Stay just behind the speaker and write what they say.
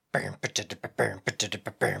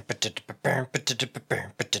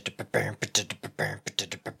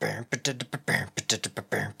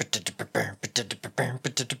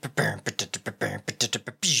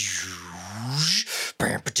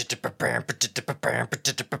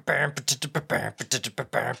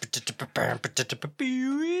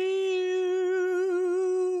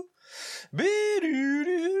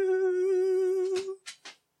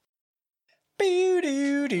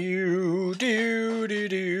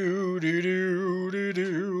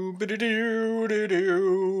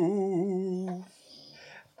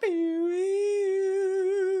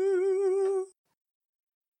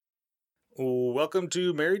Welcome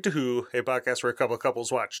to Married to Who, a podcast where a couple of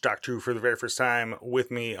couples watch Doctor Who for the very first time. With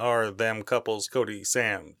me are them couples, Cody,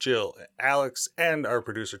 Sam, Jill, Alex, and our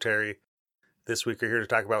producer, Terry. This week we're here to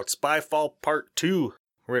talk about Spyfall Part 2,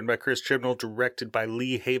 written by Chris Chibnall, directed by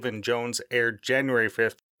Lee Haven Jones, aired January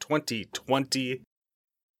 5th, 2020.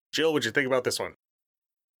 Jill, what'd you think about this one?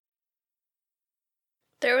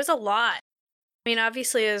 There was a lot. I mean,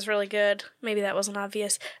 obviously it was really good. Maybe that wasn't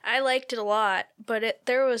obvious. I liked it a lot, but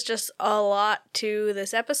there was just a lot to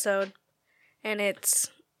this episode. And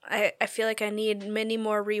I feel like I need many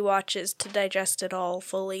more rewatches to digest it all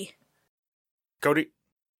fully. Cody?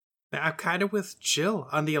 I'm kind of with Jill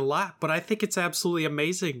on the a lot, but I think it's absolutely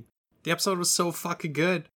amazing. The episode was so fucking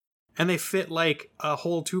good. And they fit like a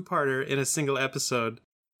whole two-parter in a single episode.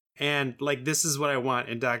 And like, this is what I want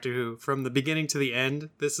in Doctor Who. From the beginning to the end,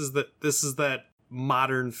 this is that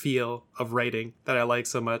modern feel of writing that I like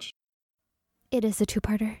so much. It is a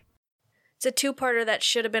two-parter. It's a two-parter that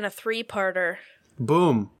should have been a three-parter.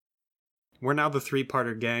 Boom. We're now the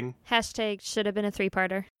three-parter gang. Hashtag should have been a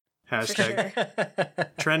three-parter. Hashtag.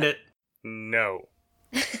 Sure. Trend it. No.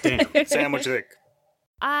 Damn. Sam, what'd you think?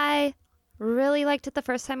 I really liked it the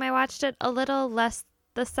first time I watched it, a little less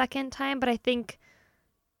the second time, but I think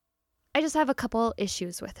I just have a couple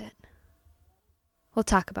issues with it. We'll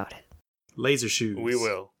talk about it. Laser shoes. We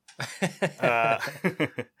will.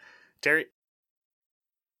 Terry?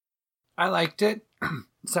 I liked it.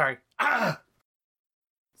 Sorry. My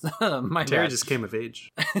Terry bad. just came of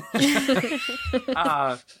age.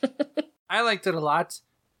 I liked it a lot.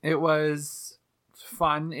 It was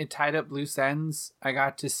fun. It tied up loose ends. I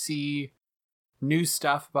got to see new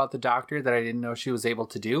stuff about the Doctor that I didn't know she was able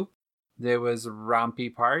to do. There was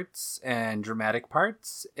rompy parts and dramatic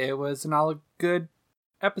parts. It was an all good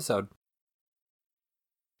episode.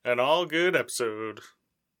 An all good episode.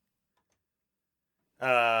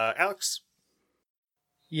 Alex?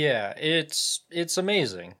 Yeah, it's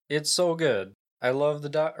amazing. It's so good. I love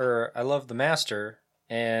the Master,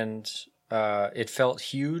 and it felt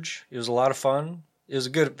huge. It was a lot of fun. It was a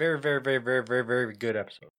good, very, very, very, very, very, very good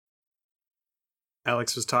episode.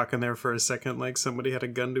 Alex was talking there for a second like somebody had a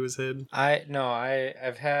gun to his head.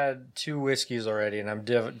 I've had 2 whiskeys already, and I'm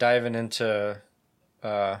diving into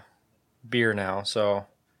beer now, so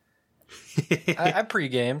I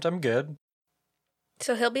pre-gamed. I'm good.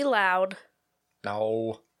 So he'll be loud.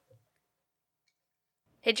 No.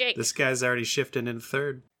 Hey, Jake. This guy's already shifting in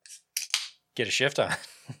third. Get a shift on.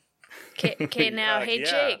 Okay, now, hey,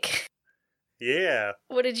 yeah. Jake. Yeah.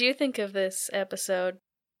 What did you think of this episode?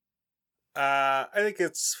 I think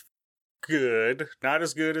it's good. Not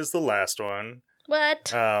as good as the last one. What?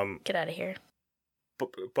 Get out of here.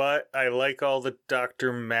 But I like all the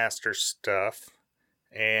Dr. Master stuff.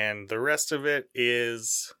 And the rest of it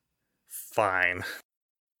is fine.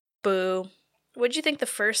 Boo. What'd you think the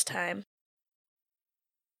first time?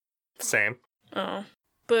 Same. Oh.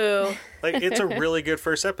 Boo. Like, it's a really good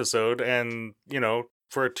first episode. And,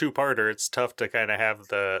 for a two-parter, it's tough to kind of have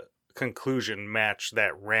the conclusion match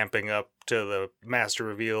that ramping up to the Master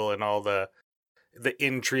reveal and all the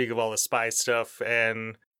intrigue of all the spy stuff.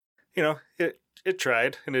 And, it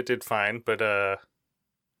tried and it did fine. But,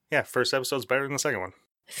 yeah, first episode's better than the second one.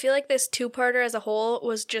 I feel like this two-parter as a whole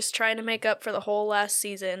was just trying to make up for the whole last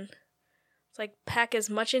season. It's like, pack as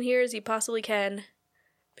much in here as you possibly can,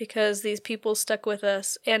 because these people stuck with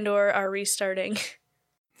us and/or are restarting.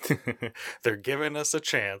 They're giving us a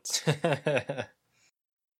chance. All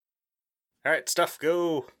right, stuff,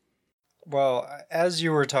 go. Well, as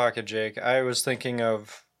you were talking, Jake, I was thinking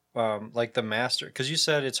of like the Master, because you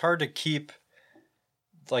said it's hard to keep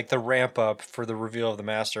like the ramp up for the reveal of the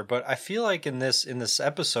Master, but I feel like in this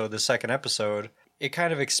episode, the second episode, it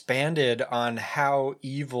kind of expanded on how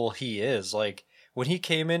evil he is. Like when he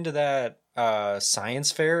came into that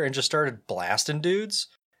science fair and just started blasting dudes,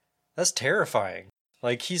 that's terrifying.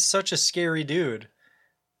 Like, he's such a scary dude.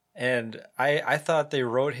 And I thought they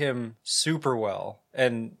wrote him super well.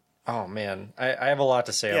 And oh man, I have a lot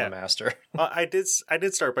to say on the Master. I did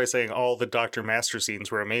start by saying all the Dr. Master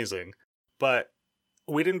scenes were amazing, but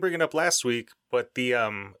we didn't bring it up last week. But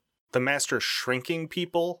the Master shrinking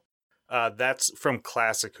people, that's from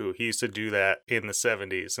Classic Who. He used to do that in the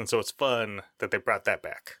 70s, and so it's fun that they brought that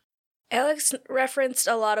back. Alex referenced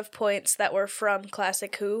a lot of points that were from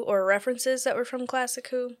Classic Who, or references that were from Classic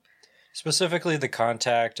Who. Specifically the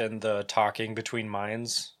contact and the talking between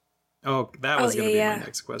minds. Oh, that was going to be yeah. my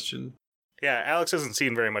next question. Yeah, Alex hasn't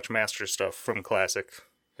seen very much Master stuff from Classic,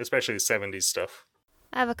 especially 70s stuff.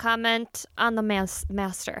 I have a comment on the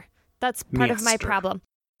master. That's part of my Master. problem.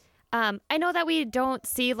 I know that we don't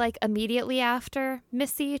see like immediately after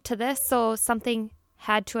Missy to this, so something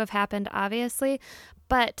had to have happened, obviously.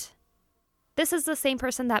 But this is the same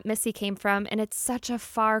person that Missy came from, and it's such a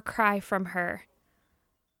far cry from her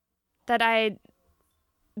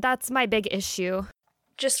that's my big issue.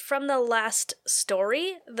 Just from the last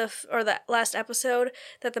story, the last episode,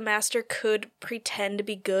 that the Master could pretend to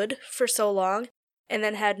be good for so long, and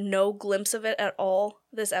then had no glimpse of it at all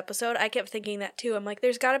this episode. I kept thinking that too. I'm like,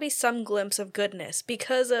 there's got to be some glimpse of goodness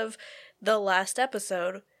because of the last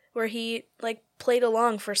episode where he like played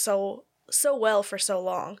along for so well for so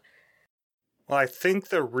long. Well, I think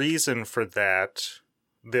the reason for that,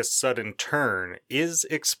 this sudden turn, is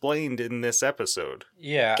explained in this episode.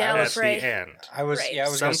 Yeah, At Gallifrey. the end. I was Right.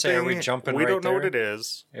 going to say, are we jumping We right don't know there? what it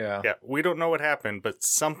is. Yeah. Yeah, we don't know what happened, but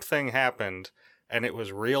something happened, and it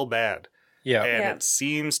was real bad. Yeah. And Yeah. it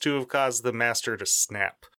seems to have caused the Master to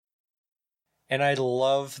snap. And I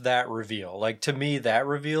love that reveal. Like, to me, that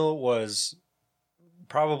reveal was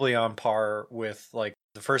probably on par with, like,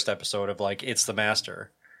 the first episode of, like, it's the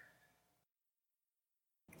Master.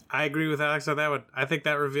 I agree with Alex on that one. I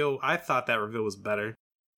thought that reveal was better.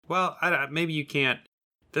 Well, maybe you can't.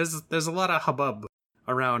 There's a lot of hubbub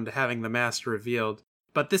around having the Master revealed,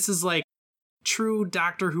 but this is like true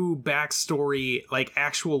Doctor Who backstory, like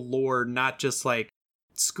actual lore, not just like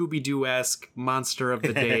Scooby-Doo-esque monster of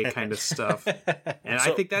the day kind of stuff. And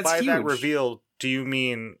I think that's by huge. that reveal, do you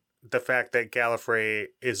mean the fact that Gallifrey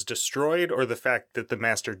is destroyed, or the fact that the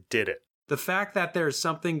Master did it? The fact that there's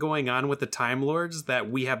something going on with the Time Lords that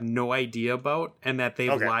we have no idea about, and that they've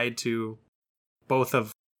Okay. lied to both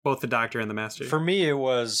the Doctor and the Master. For me, it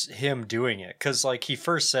was him doing it. Because, like, he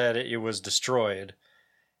first said it was destroyed.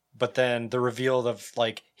 But then the reveal of,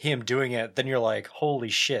 like, him doing it, then you're like, holy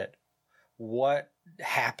shit. What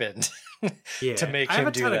happened Yeah. to make I have him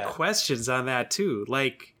a do ton that? of questions on that too.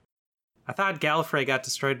 Like, I thought Gallifrey got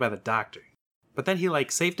destroyed by the Doctor, but then he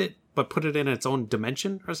like saved it, but put it in its own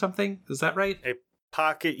dimension or something. Is that right? A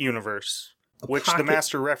pocket universe, A which pocket- the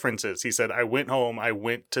Master references. He said, I went home, I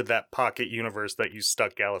went to that pocket universe that you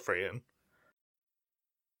stuck Gallifrey in.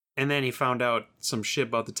 And then he found out some shit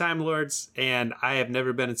about the Time Lords, and I have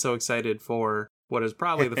never been so excited for what is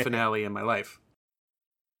probably the finale in my life.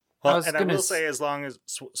 Well, was and I gonna will say, as long as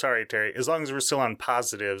we're still on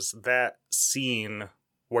positives, that scene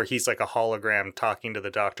where he's like a hologram talking to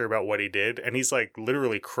the Doctor about what he did, and he's like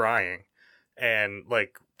literally crying, and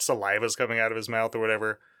like saliva's coming out of his mouth or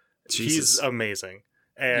whatever. Jesus. He's amazing.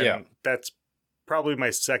 And Yeah. that's probably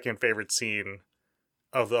my second favorite scene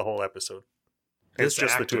of the whole episode. It's This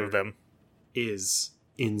just the two actor of them. is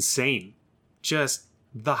insane. Just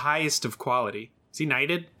the highest of quality. Is he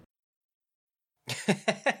knighted?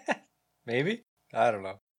 Maybe? I don't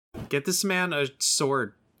know. Get this man a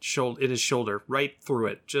sword in his shoulder, right through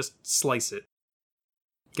it. Just slice it.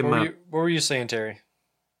 Give him up. What were you saying, Terry?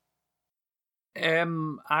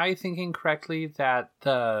 Am I thinking correctly that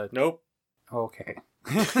the Nope. okay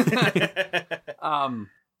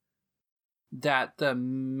that the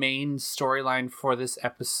main storyline for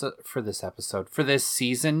this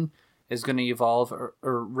season is going to evolve or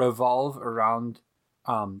revolve around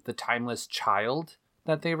the timeless child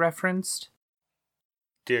that they referenced?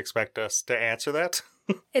 Do you expect us to answer that?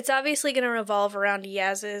 It's obviously going to revolve around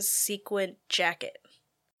Yaz's sequin jacket.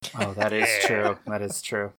 Oh, that is true. That is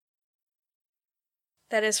true.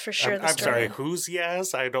 That is for sure the I'm sorry, storyline. who's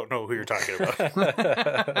Yaz? I don't know who you're talking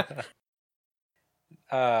about.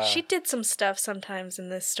 She did some stuff sometimes in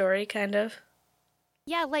this story, kind of.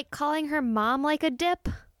 Yeah, like calling her mom like a dip.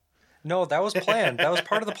 No, that was planned. That was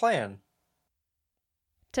part of the plan.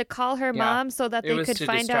 To call her Yeah, mom so that it they was could to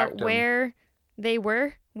find distract out them. where they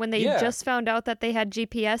were when they Yeah. just found out that they had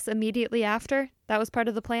GPS immediately after. That was part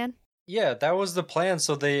of the plan. Yeah, that was the plan.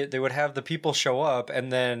 So they would have the people show up,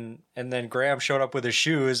 and then Graham showed up with his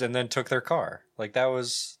shoes, and then took their car. Like that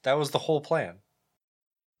was the whole plan.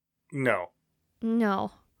 No.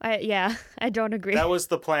 No. I don't agree. That was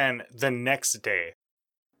the plan the next day.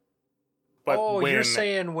 But you're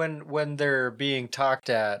saying when they're being talked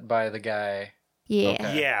at by the guy. yeah.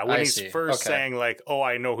 Okay. Yeah, when I he's see. first Okay. saying like, "Oh,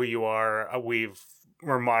 I know who you are. We've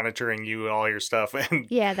we're monitoring you and all your stuff, and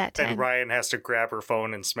Yeah, that then time. Ryan has to grab her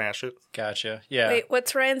phone and smash it. Gotcha. Yeah. Wait,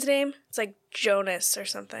 what's Ryan's name? It's like Jonas or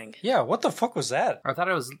something. Yeah, what the fuck was that? I thought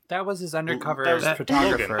that was his undercover That was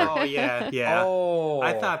photographer. Logan. Oh, yeah. Oh.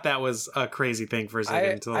 I thought that was a crazy thing for a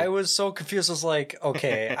second. until- I was so confused. I was like,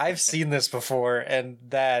 okay, I've seen this before, and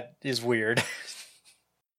that is weird.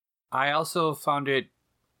 I also found it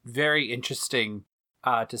very interesting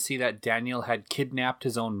to see that Daniel had kidnapped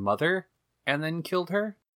his own mother and then killed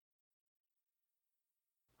her.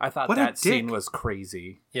 I thought What a that scene dick. was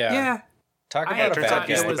crazy. yeah. Talk I- about it a turns bad out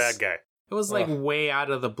He's it guy. the was- bad guy. It was like Ugh. way out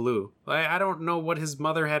of the blue. Like, I don't know what his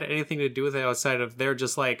mother had anything to do with it outside of they're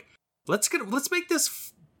just like, let's make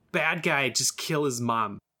this bad guy just kill his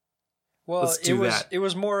mom. Well, Let's do that. it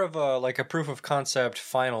was more of a proof of concept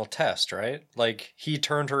final test, right? Like he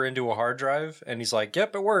turned her into a hard drive, and he's like,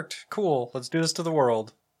 "Yep, it worked. Cool. Let's do this to the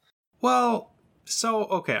world." Well, so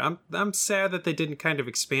okay, I'm sad that they didn't kind of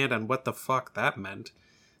expand on what the fuck that meant.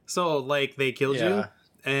 So like they killed you Yeah.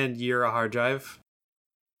 and you're a hard drive.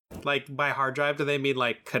 Like by hard drive, do they mean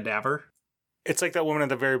like cadaver? It's like that woman at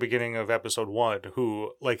the very beginning of episode 1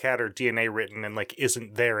 who like had her DNA written and like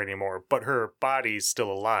isn't there anymore, but her body's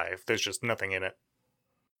still alive. There's just nothing in it.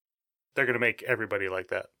 They're gonna make everybody like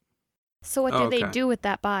that. So what do they Okay. do with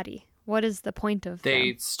that body? What is the point of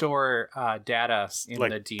They them? store data in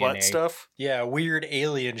Like the DNA. butt stuff. Yeah, weird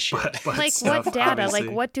alien shit. But Like stuff, what data? obviously.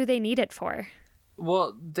 Like what do they need it for?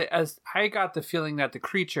 Well, as I got the feeling that the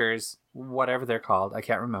creatures, whatever they're called, I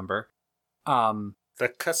can't remember, The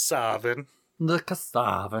Kasavin. the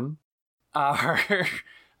Kasavan, are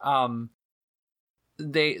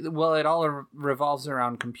it all revolves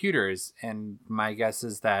around computers, and my guess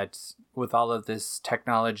is that with all of this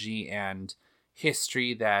technology and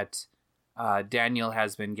history that Daniel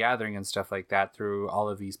has been gathering and stuff like that through all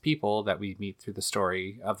of these people that we meet through the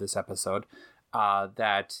story of this episode,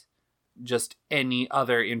 that just any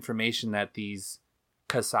other information that these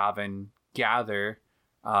Kasavan gather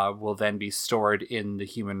will then be stored in the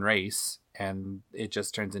human race, and it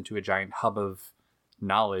just turns into a giant hub of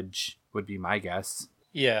knowledge, would be my guess.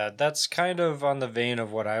 Yeah, that's kind of on the vein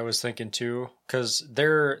of what I was thinking too, because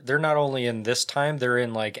they're not only in this time, they're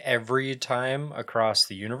in like every time across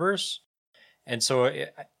the universe, and so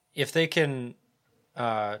if they can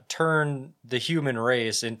turn the human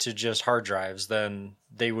race into just hard drives, then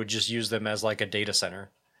they would just use them as like a data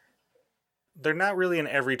center. They're not really in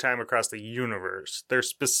every time across the universe. They're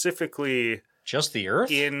specifically Just the Earth?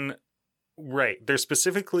 They're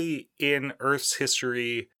specifically in Earth's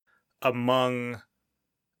history among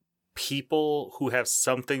people who have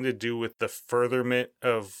something to do with the furtherment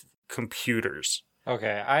of computers.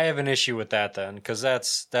 Okay, I have an issue with that then, because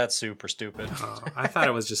that's super stupid. I thought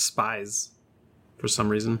it was just spies for some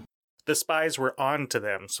reason. The spies were on to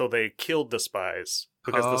them, so they killed the spies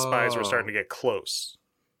because the spies were starting to get close.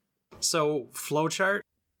 So flowchart.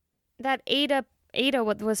 That Ada,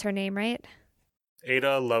 what was her name, right?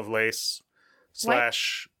 Ada Lovelace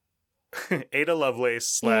slash Ada Lovelace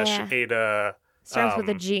slash Yeah. Ada Starts with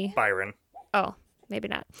a G. Byron. Oh, maybe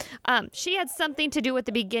not. She had something to do with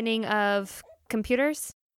the beginning of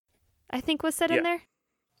computers, I think was said Yeah. in there.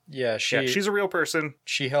 Yeah, She's a real person.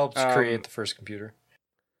 she helped create the first computer.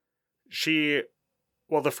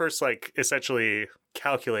 The first like essentially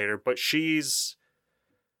calculator, but she's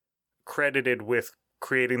credited with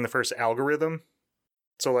creating the first algorithm.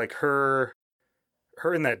 So like her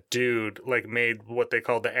and that dude like made what they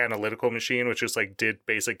called the analytical machine, which just like did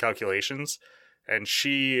basic calculations, and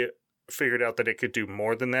she figured out that it could do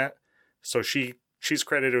more than that. So she's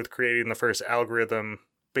credited with creating the first algorithm,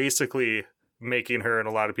 basically making her in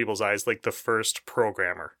a lot of people's eyes like the first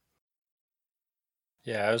programmer.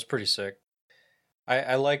 Yeah, it was pretty sick.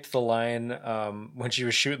 I liked the line when she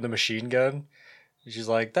was shooting the machine gun. She's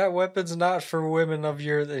like, "That weapon's not for women of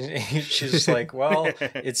your..." She's just like, "Well,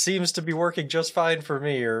 it seems to be working just fine for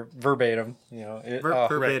me," or verbatim, you know.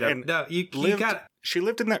 Verbatim. and No, you got. She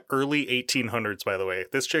lived in the early 1800s, by the way.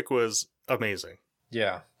 This chick was amazing.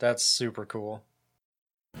 Yeah, that's super cool.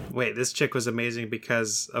 Wait, this chick was amazing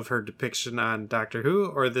because of her depiction on Doctor Who,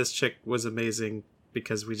 or this chick was amazing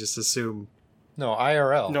because we just assume. No,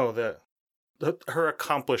 IRL. No, her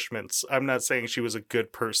accomplishments. I'm not saying she was a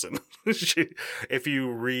good person. If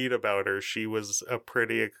you read about her, she was a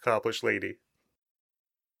pretty accomplished lady.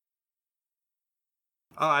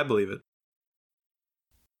 Oh, I believe it.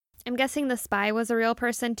 I'm guessing the spy was a real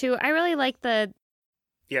person too. I really like the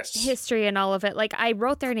Yes. history and all of it. Like I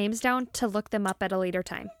wrote their names down to look them up at a later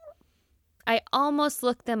time. I almost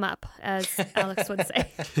looked them up, as Alex would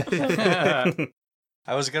say.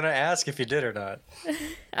 I was gonna ask if you did or not.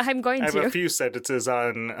 I'm going I have to. a few sentences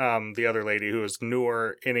on the other lady who is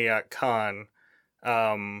Noor Inayat Khan.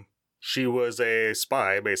 She was a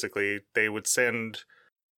spy, basically. They would send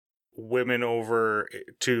women over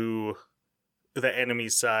to the enemy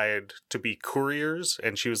side to be couriers,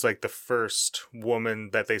 and she was like the first woman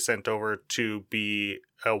that they sent over to be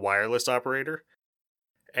a wireless operator.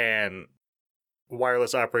 And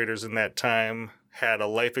wireless operators in that time had a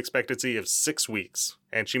life expectancy of 6 weeks,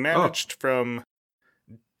 and she managed from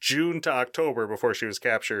June to October before she was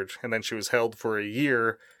captured, and then she was held for a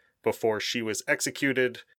year before she was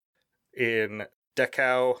executed in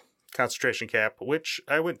Dachau concentration camp, which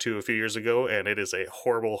I went to a few years ago, and it is a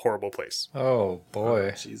horrible, horrible place. Oh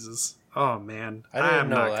boy. Oh, Jesus. Oh, man. I didn't I'm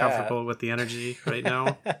know not that. comfortable with the energy right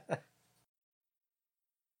now.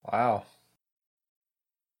 Wow.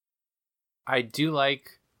 I do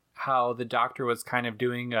like how the Doctor was kind of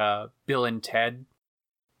doing a Bill and Ted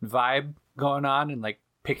vibe going on and like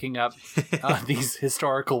picking up these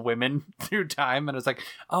historical women through time. And I was like,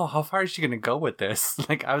 oh, how far is she going to go with this?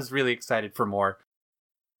 Like, I was really excited for more.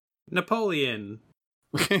 Napoleon.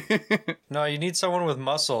 No, you need someone with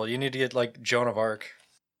muscle. You need to get like Joan of Arc.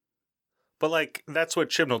 But, like, that's what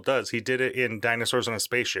Chibnall does. He did it in Dinosaurs on a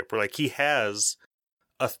Spaceship, where, like, he has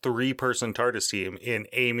a 3-person TARDIS team in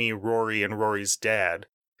Amy, Rory, and Rory's dad.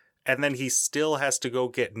 And then he still has to go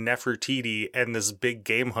get Nefertiti and this big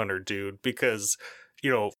game hunter dude because,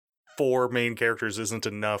 4 main characters isn't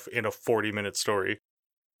enough in a 40-minute story.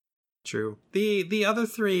 True. The other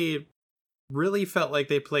 3 really felt like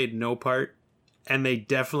they played no part, and they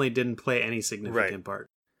definitely didn't play any significant part.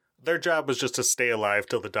 Their job was just to stay alive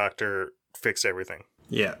till the Doctor fixed everything.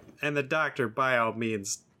 Yeah, and the Doctor, by all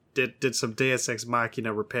means, did some Deus Ex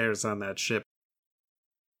Machina repairs on that ship.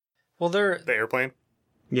 Well, The airplane?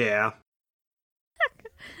 Yeah.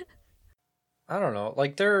 I don't know.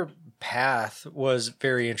 Like, their path was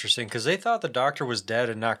very interesting because they thought the Doctor was dead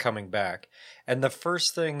and not coming back. And the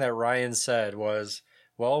first thing that Ryan said was,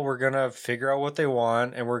 well, we're going to figure out what they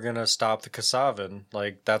want and we're going to stop the Kasavan.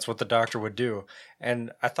 Like, that's what the Doctor would do.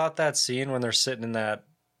 And I thought that scene when they're sitting in that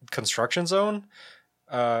construction zone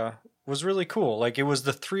was really cool. Like, it was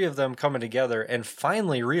the 3 of them coming together and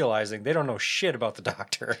finally realizing they don't know shit about the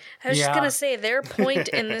Doctor. I was just Yeah. going to say, their point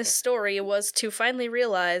in this story was to finally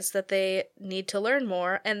realize that they need to learn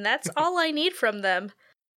more, and that's all I need from them.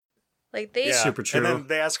 Like, they... Super true. And then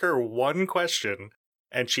they ask her one question,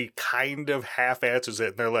 and she kind of half answers it,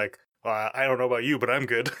 and they're like, I don't know about you, but I'm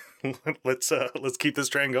good. Let's keep this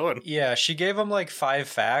train going. Yeah, she gave them like 5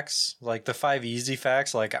 facts, like the 5 easy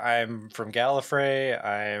facts, like I'm from Gallifrey,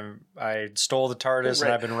 I stole the TARDIS Right.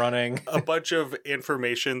 and I've been running. A bunch of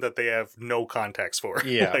information that they have no context for.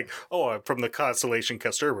 Yeah. Like, I'm from the constellation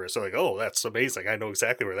Castorberus. So like, that's amazing. I know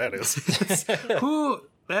exactly where that is. Who?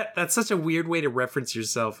 That's such a weird way to reference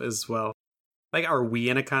yourself as well. Like, are we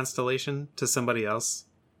in a constellation to somebody else?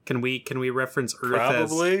 Can we reference Earth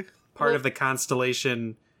Probably. as part of the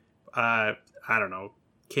constellation? I don't know,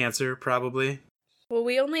 Cancer, probably. Well,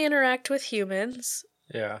 we only interact with humans.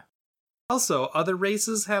 Yeah. Also, other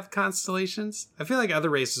races have constellations. I feel like other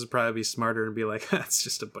races would probably be smarter and be like, it's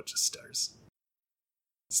just a bunch of stars.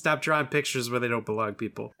 Stop drawing pictures where they don't belong,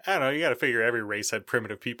 people. I don't know. You got to figure every race had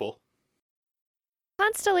primitive people.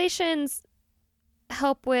 Constellations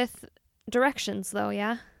help with directions, though,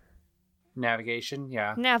 yeah? Navigation,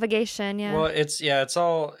 yeah. Navigation, yeah. Well, it's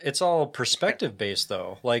all perspective based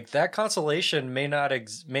though. Like that constellation may not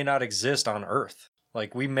exist on Earth.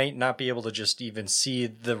 Like we may not be able to just even see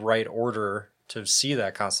the right order to see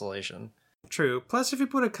that constellation. True. Plus, if you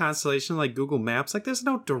put a constellation like Google Maps, like there's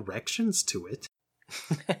no directions to it.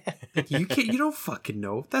 You don't fucking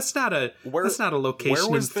know. That's not a location. Where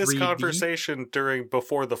was in this 3D. conversation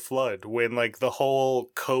before the flood when like the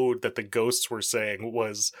whole code that the ghosts were saying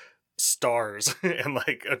was stars and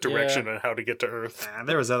like a direction on how to get to Earth?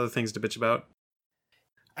 There was other things to bitch about.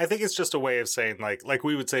 I think it's just a way of saying like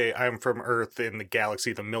we would say I'm from Earth in the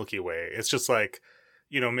galaxy, the Milky Way. It's just like,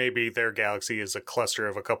 maybe their galaxy is a cluster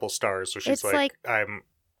of a couple stars. So she's It's like I'm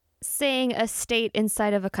saying a state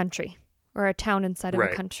inside of a country or a town inside of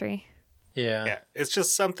Right. a country. Yeah. It's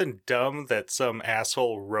just something dumb that some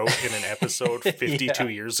asshole wrote in an episode 52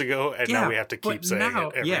 years ago, and now we have to keep but saying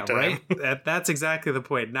now, it every time. Right? That's exactly the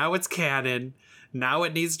point. Now it's canon. Now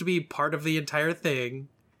it needs to be part of the entire thing.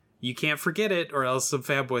 You can't forget it, or else some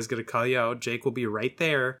fanboy's going to call you out. Jake will be right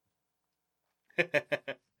there.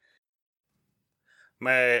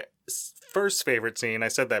 My first favorite scene, I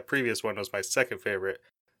said that previous one was my second favorite.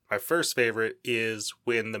 My first favorite is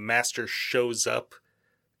when the Master shows up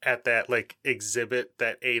at that like exhibit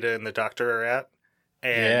that Ada and the Doctor are at,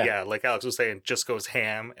 And yeah, like Alex was saying, just goes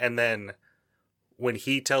ham. And then when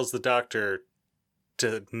he tells the doctor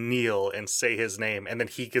to kneel and say his name, and then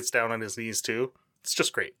he gets down on his knees too, it's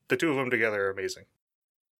just great. The two of them together are amazing.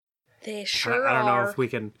 They sure I don't know are. if we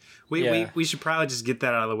can. We should probably just get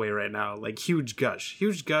that out of the way right now. Like huge gush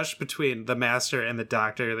between the Master and the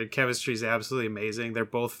Doctor. Their chemistry is absolutely amazing. They're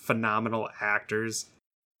both phenomenal actors.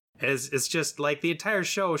 It's just like the entire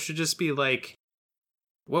show should just be like,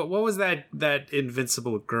 what was that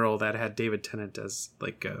Invincible girl that had David Tennant as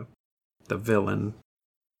like the villain?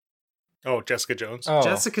 Oh, Jessica Jones. Oh,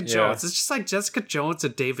 Jessica yeah. Jones. It's just like Jessica Jones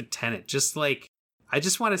and David Tennant. Just like I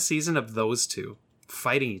just want a season of those two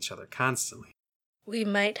fighting each other constantly. We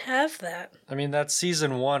might have that. I mean, that's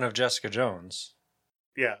season 1 of Jessica Jones.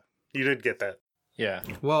 Yeah, you did get that. Yeah.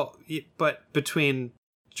 Well, but between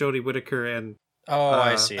Jodie Whittaker and Oh,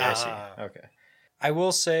 I see. Ah. Okay. I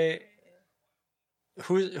will say,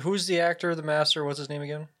 who's the actor, the Master? What's his name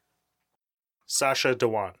again? Sacha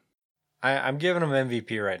Dhawan. I'm giving him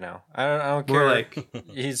MVP right now. I don't care. we're like,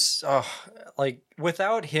 He's like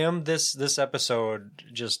without him, this episode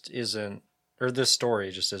just isn't, or this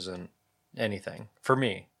story just isn't anything for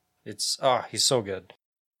me. It's he's so good.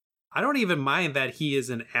 I don't even mind that he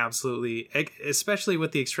is an absolutely, especially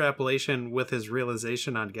with the extrapolation with his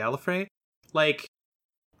realization on Gallifrey. Like,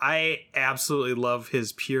 I absolutely love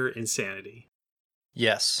his pure insanity.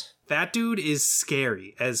 Yes. That dude is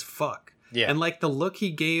scary as fuck. Yeah. And like the look he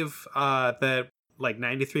gave that like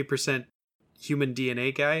 93% human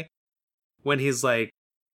DNA guy when he's like,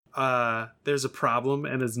 there's a problem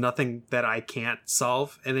and there's nothing that I can't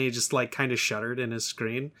solve, and then he just like kind of shuddered in his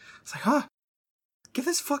screen. It's like, huh, give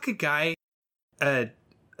this fucking guy an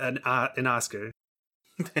Oscar.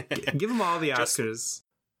 Give him all the Oscars.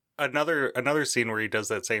 Another scene where he does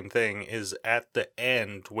that same thing is at the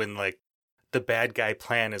end when like the bad guy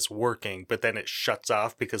plan is working, but then it shuts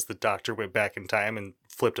off because the doctor went back in time and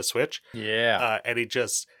flipped a switch. Yeah. And he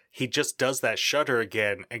just does that shudder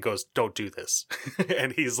again and goes, "Don't do this."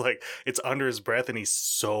 And he's like, it's under his breath, and he's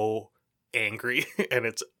so angry, and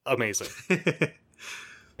it's amazing.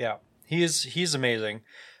 Yeah. He's amazing.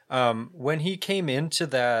 When he came into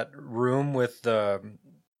that room with the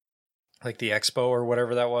expo or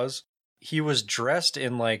whatever that was, he was dressed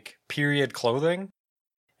in like period clothing.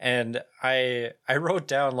 And I wrote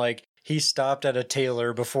down like he stopped at a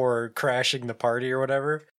tailor before crashing the party or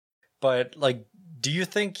whatever. But like, do you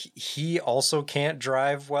think he also can't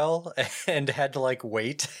drive well and had to like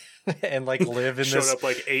wait and like live in Showed this? up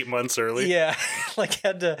like 8 months early. Yeah, like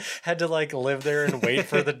had to like live there and wait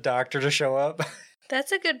for the doctor to show up.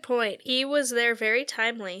 That's a good point. He was there very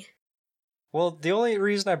timely. Well, the only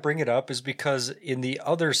reason I bring it up is because in the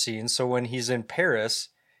other scene, so when he's in Paris,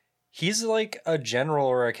 he's like a general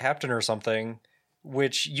or a captain or something,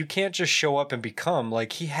 which you can't just show up and become.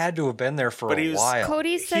 Like, he had to have been there for a while.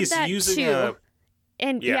 Cody said He's that using too.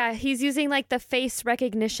 And Yeah. yeah, he's using like the face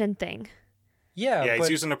recognition thing. Yeah, Yeah, but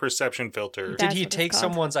he's using a perception filter. did That's he what it's take called.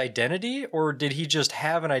 someone's identity, or did he just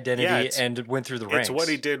have an identity Yeah, and went through the ranks? It's what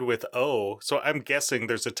he did with O. So I'm guessing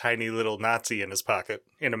there's a tiny little Nazi in his pocket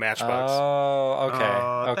in a matchbox. Oh,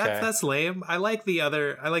 okay, okay. That's lame. I like the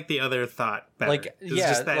other thought better. Like, It's yeah,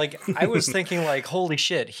 just that- like I was thinking, like, holy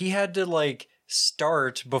shit, he had to like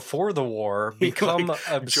start before the war, become Like,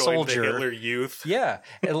 a joined soldier. the Hitler Youth. Yeah,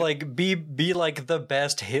 and like be like the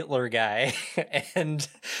best Hitler guy and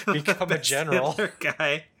become a best general. Hitler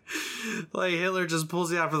guy. Like Hitler just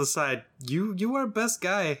pulls you out from the side. You are best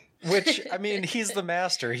guy. Which, I mean, he's the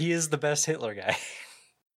master. He is the best Hitler guy.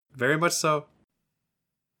 Very much so.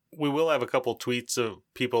 We will have a couple tweets of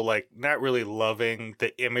people like not really loving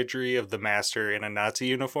the imagery of the master in a Nazi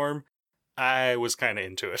uniform. I was kind of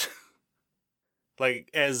into it.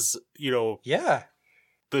 Like, as you know, Yeah,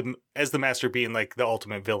 as the master being like the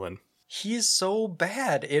ultimate villain. he's so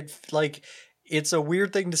bad. It's a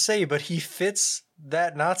weird thing to say, but he fits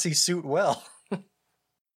that Nazi suit well.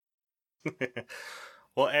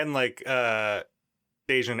 Well, and like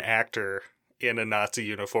Asian actor in a Nazi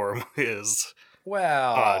uniform is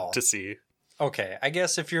Wow. odd to see. Okay, I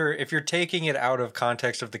guess if you're taking it out of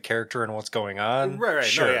context of the character and what's going on, Right.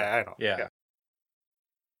 Sure. No, yeah, I know. Yeah.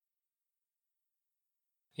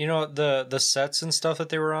 You know, the sets and stuff that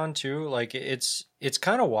they were on too, like it's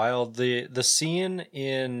kind of wild. The scene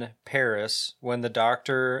in Paris when the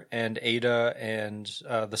doctor and Ada and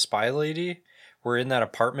the spy lady were in that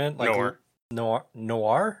apartment, like Noir. Noor,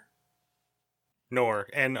 Noor.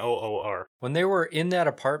 When they were in that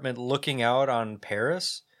apartment looking out on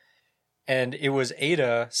Paris, and it was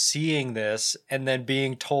Ada seeing this and then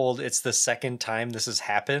being told it's the second time this has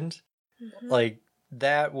happened. Mhm. Like,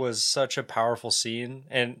 that was such a powerful scene.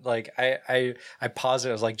 And like I paused it.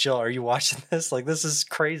 I was like, Jill, are you watching this? Like, this is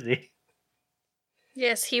crazy.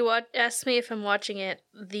 Yes, he asked me if I'm watching it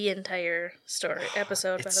the entire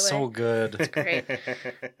episode, by the way. It's so good. It's great.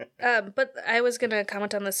 But I was gonna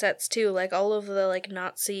comment on the sets too, like all of the like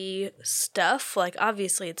Nazi stuff. Like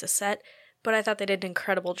obviously it's a set, but I thought they did an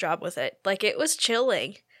incredible job with it. Like it was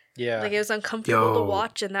chilling. Yeah. Like it was uncomfortable to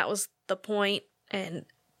watch, and that was the point. And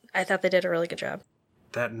I thought they did a really good job.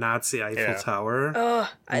 That Nazi Eiffel Tower. Oh,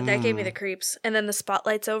 that gave me the creeps. And then the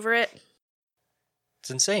spotlights over it. It's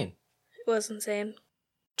insane. It was insane.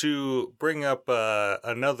 To bring up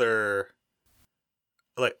another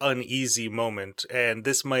like uneasy moment, and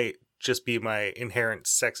this might just be my inherent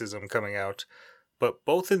sexism coming out, but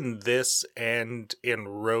both in this and in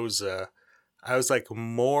Rosa, I was like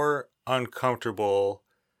more uncomfortable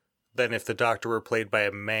than if the Doctor were played by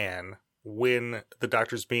a man when the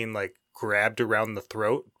Doctor's being like grabbed around the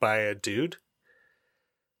throat by a dude.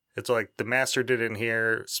 It's like the Master did it in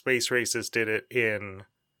here, Space Racist did it in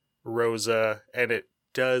Rosa, and it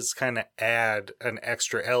does kind of add an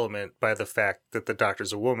extra element by the fact that the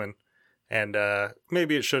Doctor's a woman. And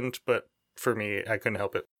maybe it shouldn't, but for me, I couldn't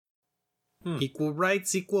help it. Equal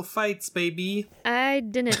rights, equal fights, baby. I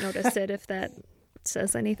didn't notice it, if that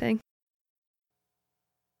says anything.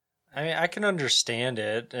 I mean, I can understand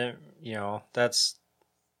it. You know, that's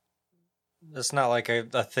not like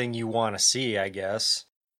a thing you want to see, I guess.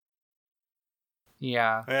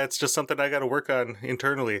 Yeah. It's just something I got to work on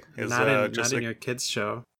internally. Not in your kids'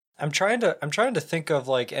 show. I'm trying to think of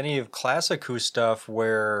like any of Classic Who stuff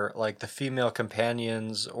where like the female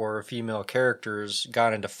companions or female characters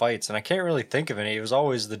got into fights, and I can't really think of any. It was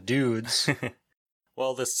always the dudes.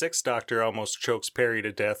 Well, the Sixth Doctor almost chokes Perry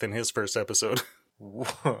to death in his first episode.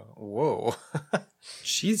 Whoa.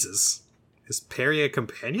 Jesus. Is Perry a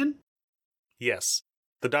companion? Yes.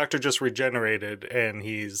 The Doctor just regenerated, and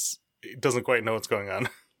he doesn't quite know what's going on.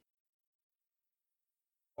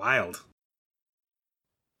 Wild.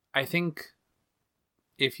 I think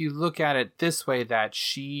if you look at it this way, that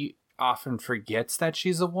she often forgets that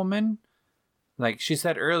she's a woman. Like she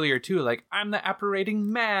said earlier too, like, I'm the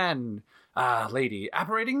apparating man. Lady,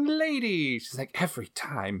 apparating lady. She's like, every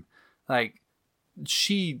time. Like,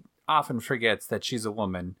 she often forgets that she's a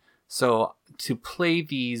woman. So to play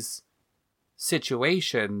these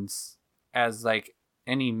situations as like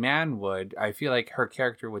any man would, I feel like her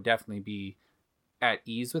character would definitely be at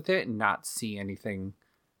ease with it and not see anything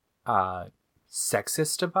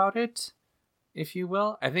sexist about it, if you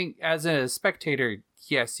will. I think as a spectator,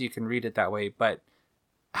 yes, you can read it that way, but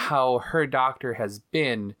how her Doctor has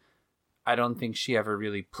been, I don't think she ever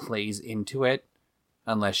really plays into it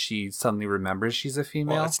unless she suddenly remembers she's a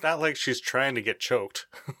female. Well, it's not like she's trying to get choked,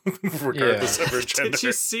 regardless of her gender. Did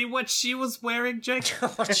you see what she was wearing, Jake? Oh,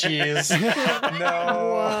 jeez.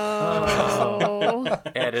 Whoa.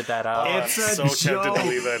 Edit that out. It's a so joke. tempted to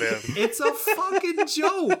leave that in. It's a fucking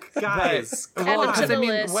joke, guys. Add Well, it to because the I mean,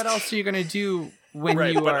 list. what else are you gonna do when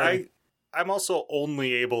Right, you but are? I'm also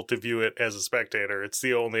only able to view it as a spectator. It's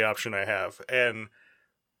the only option I have. And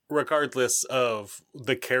regardless of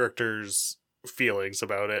the character's feelings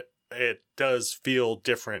about it, it does feel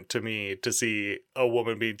different to me to see a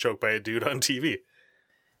woman being choked by a dude on TV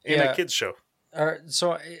in a kid's show.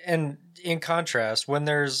 So, and in contrast, when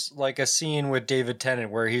there's like a scene with David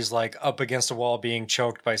Tennant where he's like up against a wall being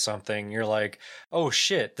choked by something, you're like, oh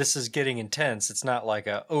shit, this is getting intense. It's not like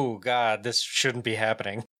oh god, this shouldn't be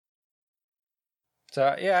happening.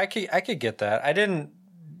 So yeah, I could get that. I didn't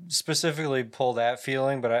specifically pull that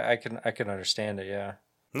feeling, but I can understand it. Yeah.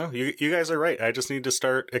 No, you guys are right. I just need to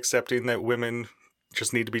start accepting that women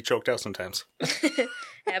just need to be choked out sometimes.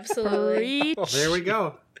 Absolutely. There we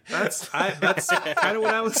go. That's kind of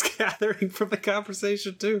what I was gathering from the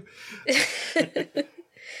conversation too.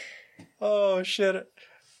 Oh shit,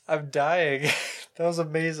 I'm dying. That was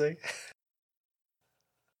amazing.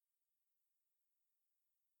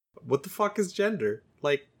 What the fuck is gender?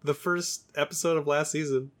 Like the first episode of last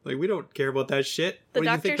season. Like we don't care about that shit. The What do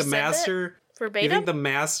you Doctor think the said Master? Verbatim? You think the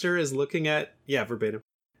Master is looking at verbatim?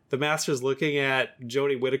 The Master's looking at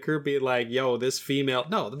Jodie Whittaker being like, yo, this female.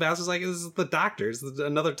 No, the Master's like, this is the Doctor. This is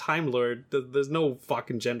another Time Lord. There's no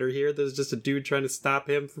fucking gender here. There's just a dude trying to stop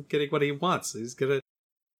him from getting what he wants. He's gonna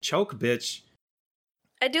choke bitch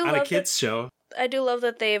I do on a love kid's show. I do love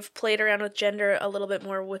that they've played around with gender a little bit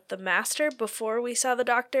more with the Master before we saw the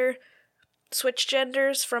Doctor switch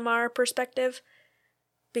genders from our perspective,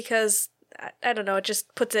 because I don't know, it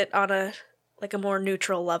just puts it on a more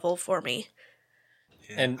neutral level for me.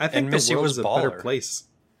 Yeah. And I think Missy the was world's a better baller. place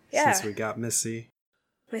Yeah. since we got Missy.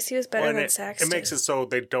 Missy was better Well, and than it Saxton. makes it so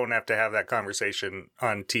they don't have to have that conversation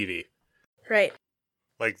on TV. Right.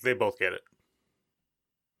 Like, they both get it.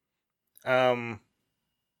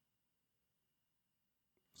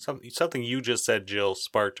 Something you just said, Jill,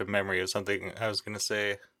 sparked a memory of something I was going to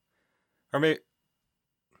say. Or maybe,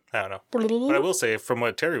 I don't know. But I will say, from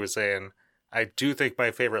what Terry was saying, I do think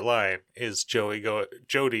my favorite line is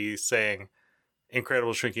Jody saying,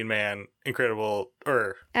 incredible shrinking man, incredible,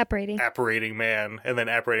 or Apparating man, and then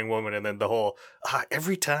apparating woman, and then the whole,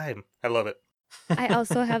 every time. I love it. I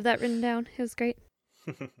also have that written down. It was great.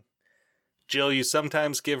 Jill, you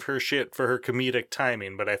sometimes give her shit for her comedic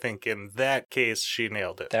timing, but I think in that case, she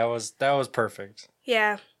nailed it. That was perfect.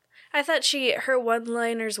 Yeah. I thought her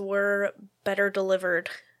one-liners were better delivered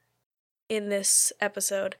in this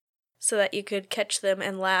episode so that you could catch them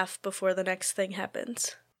and laugh before the next thing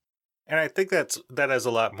happens. And I think that has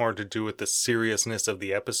a lot more to do with the seriousness of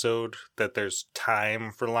the episode, that there's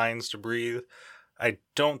time for lines to breathe. I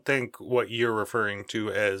don't think what you're referring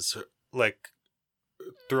to as, like,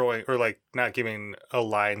 throwing or, like, not giving a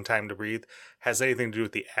line time to breathe has anything to do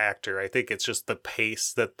with the actor. I think it's just the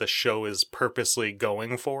pace that the show is purposely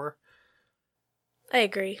going for. I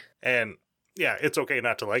agree. And, yeah, it's okay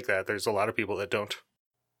not to like that. There's a lot of people that don't.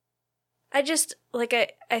 I just, like,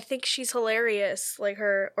 I think she's hilarious, like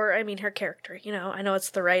her character, you know, I know it's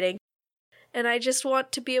the writing, and I just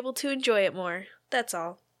want to be able to enjoy it more, that's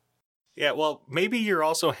all. Yeah, well, maybe you're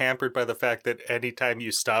also hampered by the fact that anytime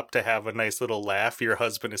you stop to have a nice little laugh, your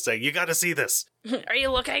husband is saying, you gotta see this. Are you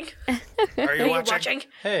looking? Are you watching?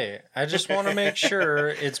 Hey, I just want to make sure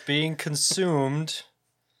it's being consumed.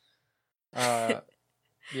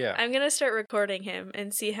 Yeah. I'm gonna start recording him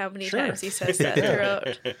and see how many Sure. times he says that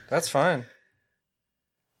throughout. That's fine.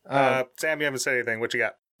 Sam, you haven't said anything. What you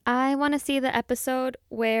got? I want to see the episode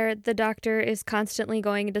where the doctor is constantly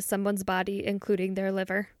going into someone's body, including their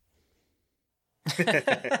liver,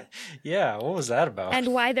 Yeah, what was that about?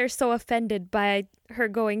 and why they're so offended by her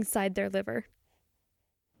going inside their liver.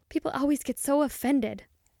 People always get so offended.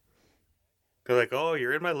 They're like, oh,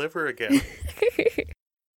 you're in my liver again.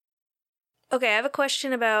 Okay, I have a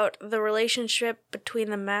question about the relationship between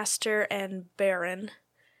the Master and Baron.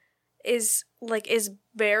 Is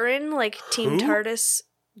Baron, like, Team Who? TARDIS?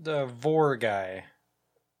 The Vor guy.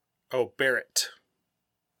 Oh, Barrett.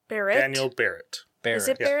 Barrett? Daniel Barrett. Barrett. Is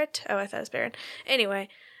it yeah. Barrett? Oh, I thought it was Baron. Anyway,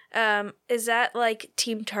 is that, like,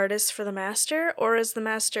 Team TARDIS for the Master, or is the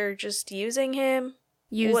Master just using him?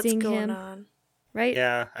 What's Using going him, on? right?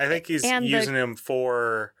 Yeah, I think he's And using him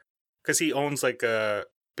for... Because he owns, like, a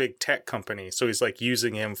big tech company, so he's, like,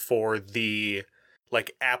 using him for the,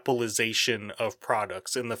 like, Appleization of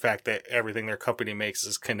products and the fact that everything their company makes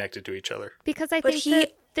is connected to each other. Because I But think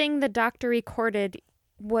the thing the doctor recorded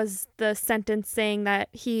was the sentence saying that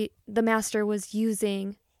the Master was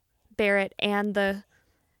using Barrett and the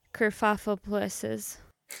Kerfophoplises.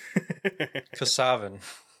 Kasavin.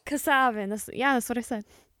 Kasavin. That's what I said.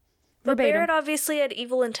 But Verbatim. Barrett obviously had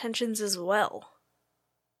evil intentions as well.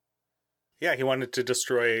 Yeah, he wanted to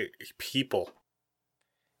destroy people.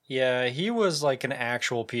 Yeah, he was like an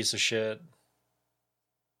actual piece of shit.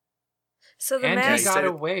 So the And he Master... got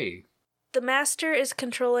away. The Master is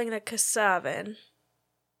controlling the Kasavin.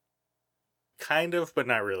 Kind of, but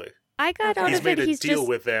not really. I got out He's of it. made a He's deal just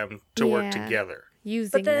with them to work Yeah. together.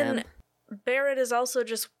 using But then them. Barrett is also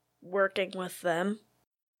just working with them.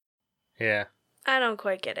 Yeah. I don't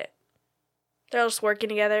quite get it. They're just working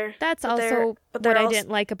together. That's but they're- also but what they're I also- didn't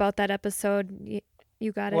like about that episode.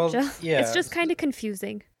 You got Well, it, Jill. yeah. It's just kind of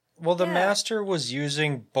confusing. Well, the Yeah. Master was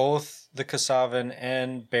using both the Kasavin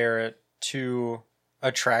and Barrett to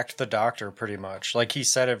attract the Doctor, pretty much. Like, he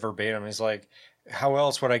said it verbatim. He's like, how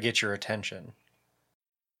else would I get your attention?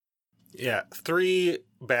 Yeah. 3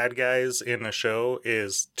 bad guys in a show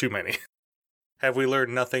is too many. Have we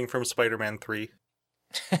learned nothing from Spider-Man 3?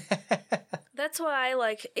 That's why,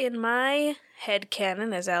 like, in my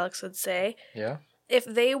headcanon, as Alex would say, Yeah? if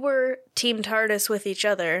they were Team TARDIS with each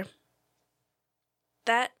other,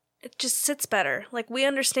 that it just sits better. Like, we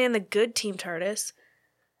understand the good Team TARDIS,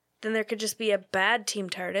 then there could just be a bad Team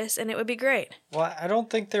TARDIS, and it would be great. Well, I don't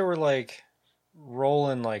think they were, like,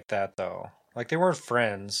 rolling like that, though. Like, they weren't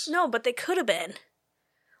friends. No, but they could have been.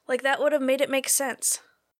 Like, that would have made it make sense.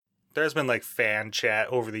 There's been like fan chat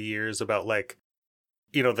over the years about like,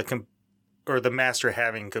 you know, the Master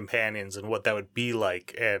having companions and what that would be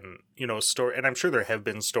like, and you know, and I'm sure there have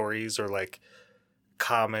been stories or like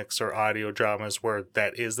comics or audio dramas where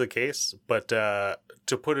that is the case, but to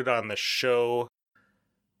put it on the show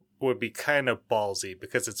would be kind of ballsy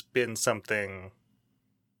because it's been something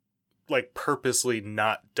like purposely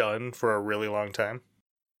not done for a really long time.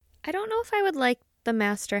 I don't know if I would like the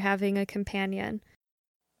Master having a companion.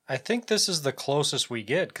 I think this is the closest we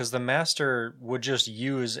get, because the Master would just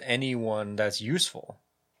use anyone that's useful.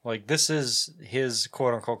 Like, this is his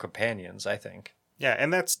quote-unquote companions, I think. Yeah,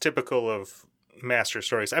 and that's typical of Master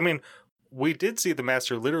stories. I mean, we did see the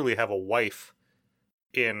Master literally have a wife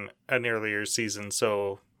in an earlier season,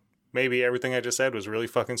 so maybe everything I just said was really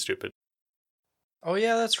fucking stupid. Oh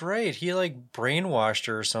yeah, that's right. He like brainwashed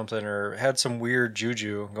her or something, or had some weird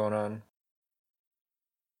juju going on.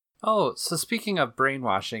 Oh, so speaking of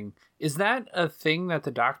brainwashing, is that a thing that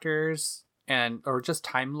the Doctors or just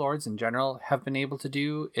Time Lords in general have been able to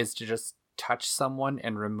do, is to just touch someone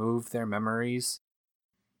and remove their memories?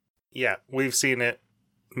 Yeah, we've seen it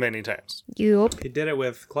many times. Yup. He did it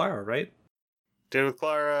with Clara, right? Did it with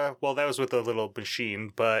Clara. Well, that was with a little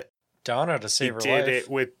machine, but Donna to he save her did life. it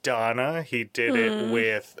with Donna. He did it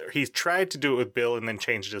with... He tried to do it with Bill and then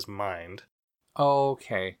changed his mind.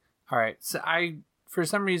 Okay. All right. So for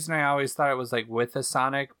some reason, I always thought it was like with a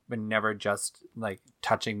Sonic, but never just like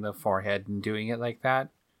touching the forehead and doing it like that.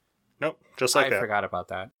 Nope, just like I that. forgot about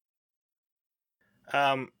that.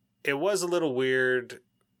 It was a little weird.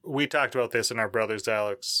 We talked about this in our Brothers,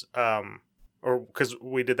 Alex, or because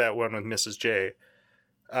we did that one with Mrs. J.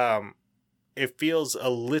 It feels a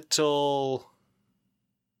little...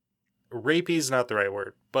 Rapey is not the right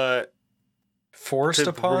word, but... Forced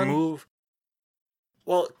upon? remove...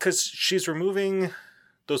 Well, because she's removing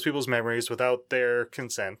those people's memories without their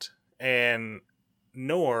consent, and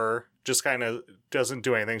Noor just kind of doesn't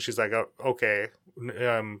do anything. She's like, oh, okay,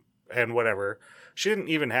 and whatever. She didn't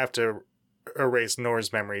even have to erase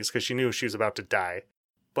Noor's memories because she knew she was about to die.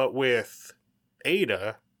 But with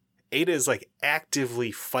Ada is like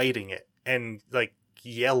actively fighting it and like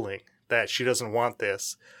yelling that she doesn't want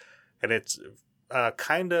this, and it's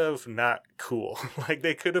kind of not cool. Like,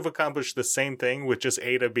 they could have accomplished the same thing with just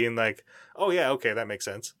Ada being like, oh yeah, okay, that makes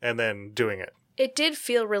sense, and then doing it. It did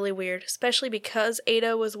feel really weird, especially because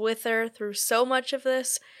Ada was with her through so much of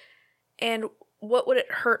this. And what would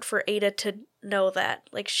it hurt for Ada to know that?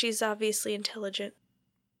 Like, she's obviously intelligent.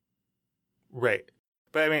 Right.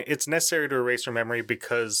 But I mean, it's necessary to erase her memory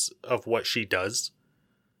because of what she does.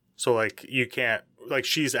 So, like, you can't... Like,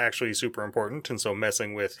 she's actually super important, and so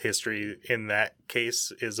messing with history in that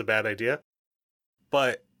case is a bad idea.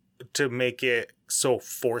 But to make it so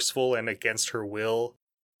forceful and against her will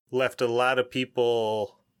left a lot of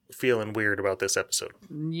people feeling weird about this episode.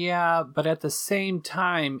 Yeah, but at the same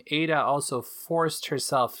time, Ada also forced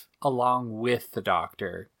herself along with the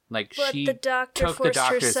Doctor. Like, But she the Doctor took the forced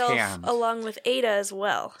Doctor's herself hand. along with Ada as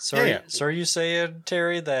well. So, Yeah. so are you saying,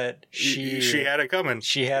 Terry, that She had it coming.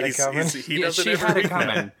 She had it coming? He Yeah, does it she every had it week now.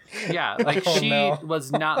 coming. Yeah, like Oh, she no.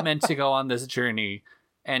 was not meant to go on this journey,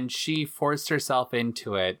 and she forced herself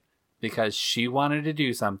into it because she wanted to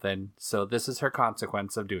do something. So this is her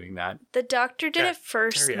consequence of doing that. The Doctor did Yeah, it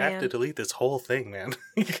first, Terry, I have to man. delete this whole thing, man.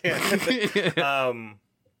 You can't.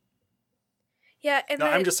 Yeah, and No,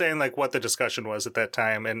 the- I'm just saying, like, what the discussion was at that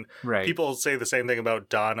time, and Right. people say the same thing about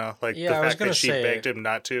Donna, like Yeah, the I was fact gonna that she say- begged him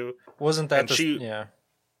not to. Wasn't that And she- yeah.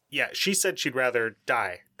 Yeah, she said she'd rather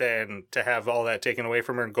die than to have all that taken away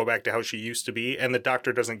from her and go back to how she used to be, and the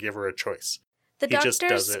Doctor doesn't give her a choice. The He just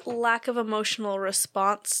does Doctor's it. lack of emotional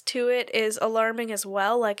response to it is alarming as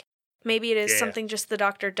well. Like, maybe it is Yeah. something just the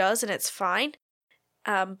Doctor does and it's fine.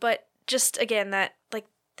 But just, again, that, like,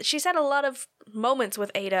 she's had a lot of moments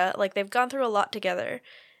with Ada. Like, they've gone through a lot together.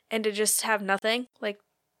 And to just have nothing, like,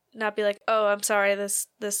 not be like, oh, I'm sorry, this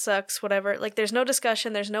sucks, whatever. Like, there's no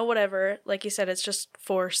discussion, there's no whatever. Like you said, it's just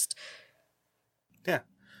forced. Yeah.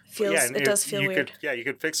 Feels, and it does feel you weird. You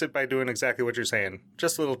could fix it by doing exactly what you're saying.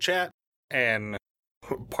 Just a little chat and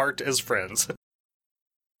part as friends.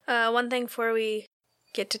 One thing before we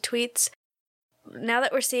get to tweets. Now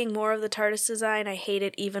that we're seeing more of the TARDIS design, I hate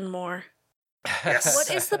it even more. Yes.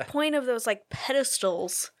 What is the point of those, like,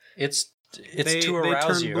 pedestals? It's they to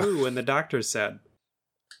arouse turn you. blue when the Doctor's sad.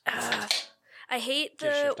 I hate Get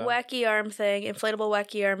the shit done. wacky arm thing, inflatable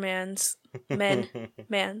wacky arm mans.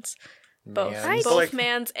 Both. Man. I Both like-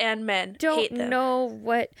 mans and men. Don't hate them. know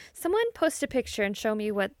what. Someone post a picture and show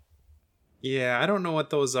me what. Yeah, I don't know what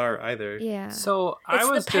those are either. Yeah. So It's I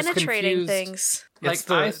was the just penetrating confused. things. Like, It's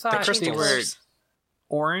the- I the thought they crystals. were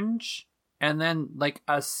orange, and then like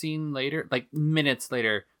a scene later, like minutes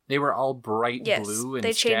later, they were all bright Yes, blue they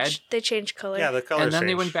instead. changed color. Yeah, the colors And then they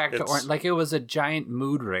change. went back to It's- orange. Like it was a giant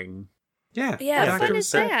mood ring. Yeah. Yeah, How the fun is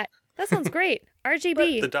said- that? That sounds great.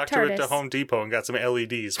 RGB. The Doctor went to TARDIS. Home Depot and got some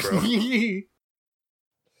LEDs, bro.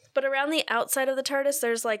 But around the outside of the TARDIS,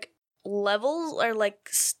 there's like levels or like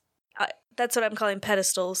that's what I'm calling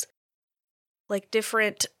pedestals. Like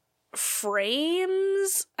different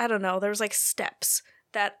frames. I don't know. There was like steps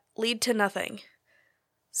that lead to nothing.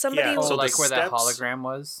 Somebody. Yeah, Oh, so the like where that steps- hologram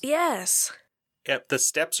was? Yes. Yep, the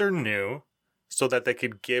steps are new so that they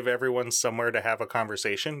could give everyone somewhere to have a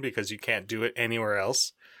conversation because you can't do it anywhere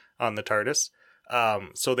else on the TARDIS.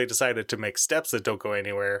 So they decided to make steps that don't go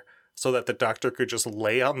anywhere so that the Doctor could just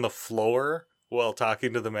lay on the floor while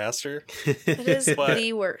talking to the Master. It is But-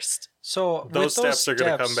 the worst. So Those steps are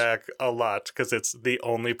going to come back a lot because it's the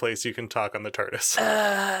only place you can talk on the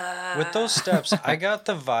TARDIS. With those steps, I got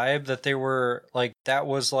the vibe that they were like, that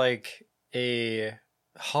was like a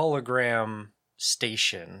hologram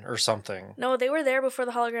station or something. No, they were there before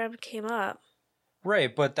the hologram came up.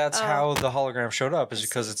 Right, but that's Oh. how the hologram showed up, is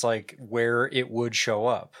because it's like where it would show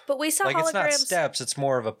up. But we saw Like, it's not holograms. steps, it's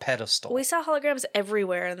more of a pedestal. We saw holograms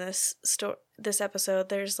everywhere in this this episode.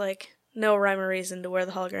 There's like no rhyme or reason to where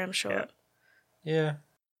the holograms show up. Yeah.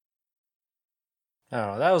 I don't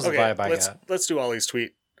know, that was the vibe I got. let's do Ollie's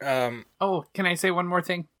tweet. Oh, can I say one more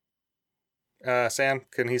thing? Sam,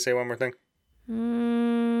 can he say one more thing?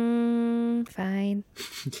 Fine.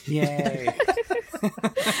 Yay.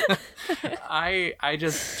 I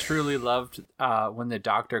just truly loved when the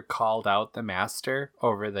Doctor called out the Master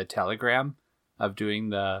over the telegram of doing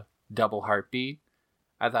the double heartbeat.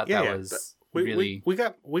 I thought that was really... We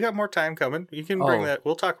got more time coming. You can bring Oh. that.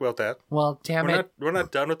 We'll talk about that. Well, damn it. We're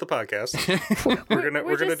not done with the podcast. we're gonna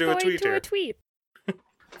just do a going tweet to here. a tweet.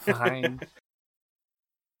 Fine.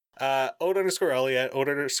 Ode_Ollie at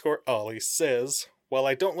Ode_Ollie says, while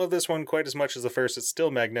I don't love this one quite as much as the first, it's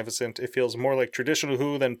still magnificent. It feels more like traditional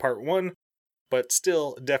Who than part 1, but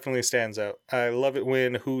still definitely stands out. I love it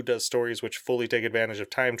when Who does stories which fully take advantage of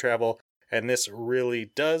time travel, and this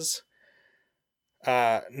really does.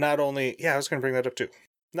 I was going to bring that up too.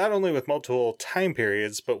 Not only with multiple time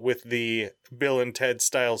periods, but with the Bill and Ted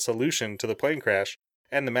style solution to the plane crash,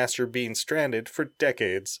 and the Master being stranded for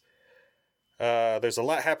decades. There's a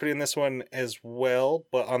lot happening in this one as well,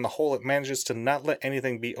 but on the whole it manages to not let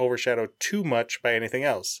anything be overshadowed too much by anything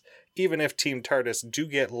else, even if Team TARDIS do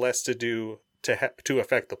get less to do to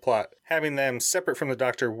affect the plot. Having them separate from the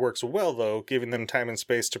Doctor works well though, giving them time and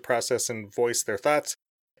space to process and voice their thoughts,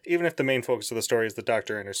 even if the main focus of the story is the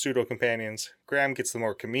Doctor and her pseudo-companions. Graham gets the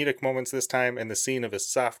more comedic moments this time, and the scene of his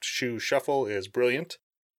soft shoe shuffle is brilliant.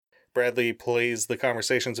 Bradley plays the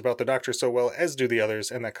conversations about the Doctor so well, as do the others,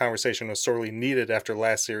 and that conversation was sorely needed after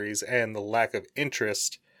last series and the lack of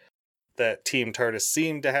interest that Team TARDIS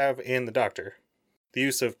seemed to have in the Doctor. The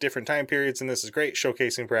use of different time periods in this is great,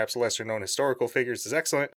 showcasing perhaps lesser-known historical figures is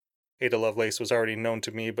excellent. Ada Lovelace was already known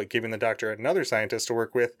to me, but giving the Doctor another scientist to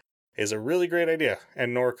work with is a really great idea,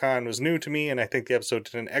 and Nora Khan was new to me, and I think the episode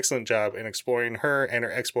did an excellent job in exploring her and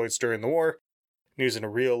her exploits during the war. Using a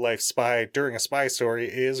real-life spy during a spy story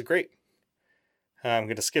is great. I'm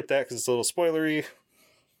going to skip that because it's a little spoilery.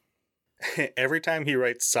 Every time he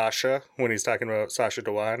writes Sasha, when he's talking about Sasha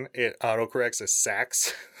Dewan, it autocorrects as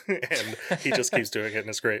Sax, and he just keeps doing it, and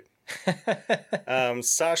it's great.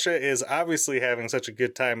 Sasha is obviously having such a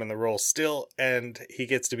good time in the role still, and he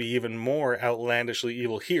gets to be even more outlandishly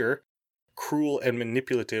evil here, cruel and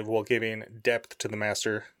manipulative while giving depth to the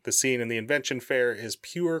Master. The scene in the Invention Fair is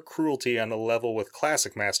pure cruelty on a level with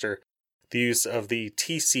classic Master. The use of the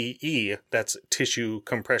TCE, that's tissue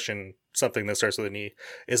compression, something that starts with an E,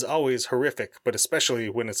 is always horrific, but especially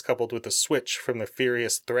when it's coupled with the switch from the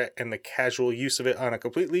furious threat and the casual use of it on a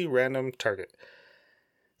completely random target.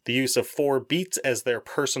 The use of 4 beats as their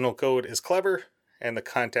personal code is clever, and the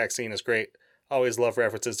contact scene is great. Always love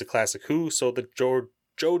references to classic Who, so the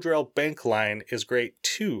Jodrell Bank line is great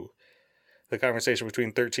too. The conversation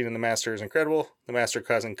between 13 and the Master is incredible. The Master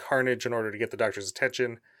causing carnage in order to get the Doctor's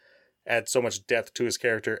attention adds so much depth to his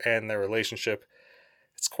character and their relationship.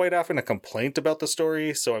 It's quite often a complaint about the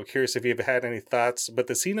story, so I'm curious if you've had any thoughts, but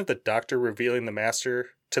the scene of the Doctor revealing the Master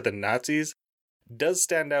to the Nazis does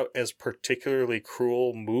stand out as particularly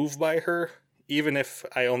cruel move by her, even if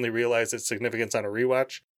I only realize its significance on a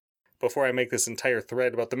rewatch. Before I make this entire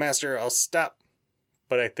thread about the Master, I'll stop.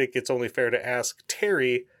 But I think it's only fair to ask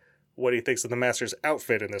Terry what he thinks of the Master's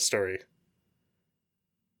outfit in this story.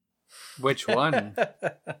 Which one?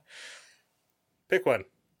 Pick one.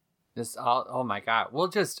 Just all, oh my god. Well,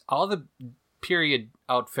 just all the period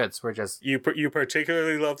outfits were just... You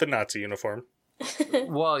particularly love the Nazi uniform.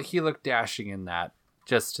 Well, he looked dashing in that,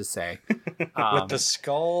 just to say. With the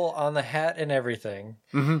skull on the hat and everything.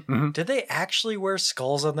 Did they actually wear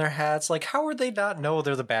skulls on their hats? Like, how would they not know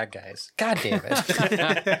they're the bad guys? God damn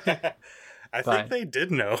it. I think they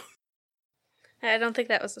did know. I don't think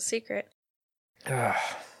that was a secret.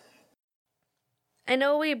 I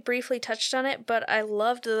know we briefly touched on it, but I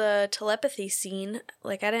loved the telepathy scene.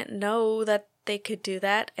 Like, I didn't know that they could do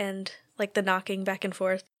that, and, like, the knocking back and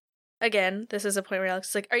forth. Again, this is a point where Alex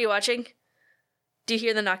is like, are you watching? Do you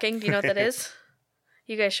hear the knocking? Do you know what that is?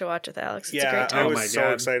 You guys should watch with Alex. It's a great I time. was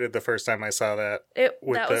so excited the first time I saw that. That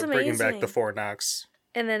was bringing back amazing. the 4 knocks.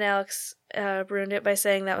 And then Alex ruined it by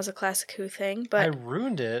saying that was a classic Who thing. I But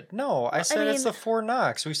ruined it. No, I said it's the 4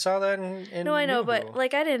 knocks. We saw that in no, I know, New but Who.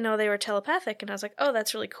 like I didn't know they were telepathic, and I was like, oh,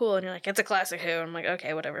 that's really cool. And you're like, it's a classic Who. And I'm like,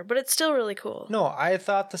 okay, whatever. But it's still really cool. No, I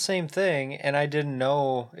thought the same thing, and I didn't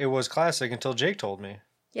know it was classic until Jake told me.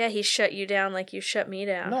 Yeah, he shut you down like you shut me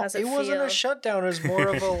down. No, How's it wasn't feel? a shutdown. It was more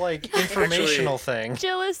of a like informational thing.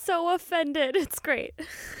 Jill is so offended. It's great.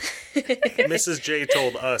 Mrs. J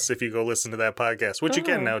told us if you go listen to that podcast, which you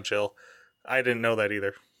can Oh. now, Jill. I didn't know that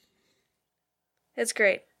either. It's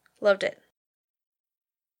great. Loved it.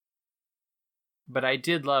 But I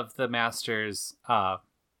did love the Master's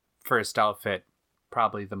first outfit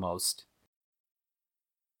probably the most.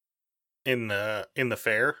 In the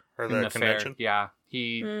fair or In the convention? fair, yeah.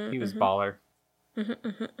 He was Mhm.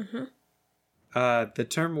 baller. The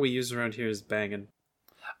term we use around here is banging.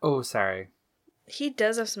 Oh, sorry. He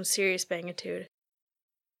does have some serious bangitude.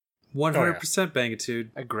 100%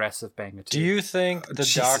 bangitude. Aggressive bangitude. Do you think the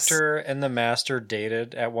Jesus. Doctor and the Master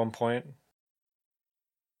dated at one point?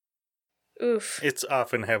 Oof. It's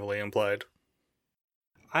often heavily implied.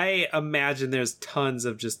 I imagine there's tons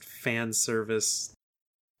of just fan service.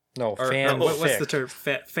 No, Or, fan. what's the term?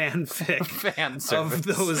 Fanfic Fan of service.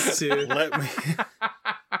 those two.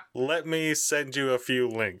 Let me send you a few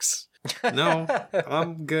links. No,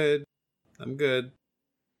 I'm good. I'm good.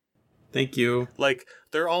 Thank you. Like,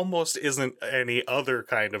 there almost isn't any other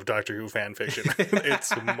kind of Doctor Who fan fiction.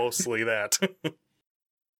 It's mostly that.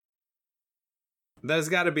 There's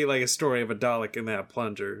got to be like a story of a Dalek in that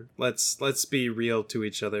plunger. Let's be real to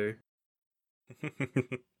each other.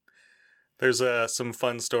 There's some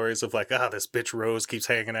fun stories of like, this bitch Rose keeps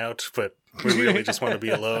hanging out, but we really just want to be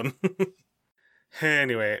alone.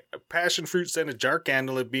 Anyway, Passion Fruit sent a jar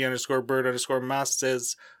candle at B_bird_moss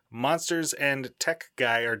says, monsters and tech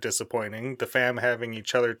guy are disappointing. The fam having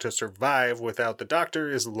each other to survive without the Doctor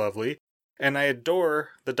is lovely. And I adore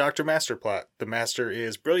the Doctor Master plot. The Master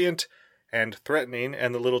is brilliant and threatening,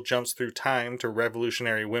 and the little jumps through time to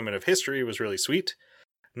revolutionary women of history was really sweet.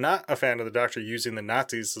 Not a fan of the Doctor using the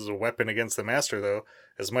Nazis as a weapon against the Master, though,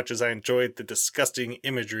 as much as I enjoyed the disgusting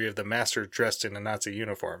imagery of the Master dressed in a Nazi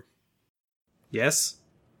uniform. Yes?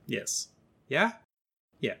 Yes. Yeah?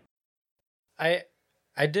 Yeah.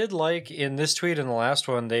 I did like in this tweet and the last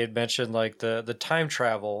one they had mentioned like the time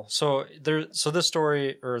travel. So this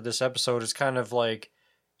story or this episode is kind of like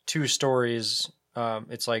two stories.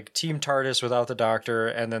 It's like Team TARDIS without the Doctor,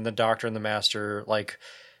 and then the Doctor and the Master like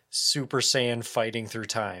Super Saiyan fighting through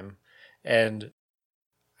time. And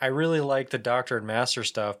I really like the Doctor and Master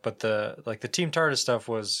stuff, but the Team TARDIS stuff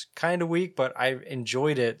was kind of weak, but I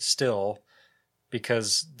enjoyed it still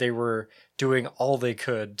because they were doing all they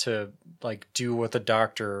could to like do what the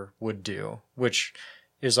Doctor would do, which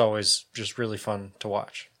is always just really fun to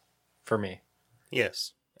watch for me.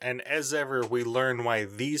 Yes. And as ever, we learn why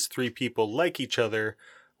these three people like each other.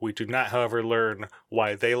 We do not, however, learn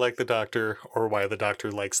why they like the Doctor or why the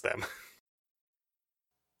Doctor likes them.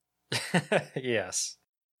 Yes.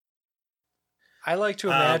 I like to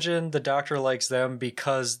imagine the Doctor likes them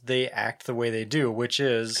because they act the way they do, which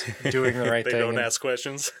is doing the right they thing. don't ask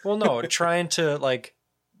questions. Well, no, trying to like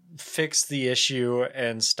fix the issue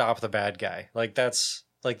and stop the bad guy. Like that's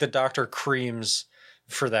like the Doctor creams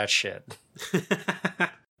for that shit.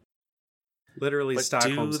 Literally But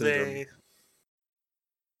Stockholm do Syndrome. they?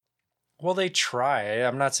 Well, they try.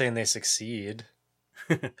 I'm not saying they succeed.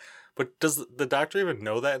 But does the Doctor even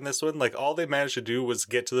know that in this one? Like, all they managed to do was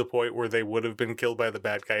get to the point where they would have been killed by the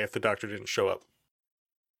bad guy if the Doctor didn't show up.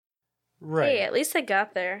 Right. Hey, at least they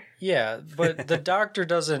got there. Yeah, but the Doctor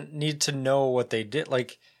doesn't need to know what they did.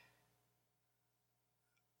 Like,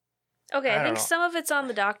 Okay, I I don't think know. some of it's on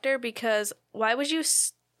the Doctor because why would you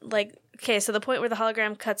okay, so the point where the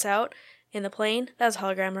hologram cuts out in the plane, that was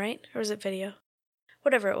hologram, right? Or was it video?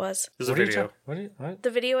 Whatever it was. There's a what are you video. what? The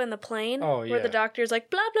video in the plane Oh, where yeah. the Doctor's like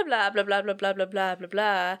blah blah blah blah blah blah blah blah blah blah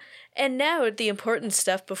blah. And now the important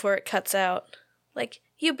stuff before it cuts out. Like,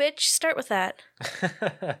 you bitch, start with that.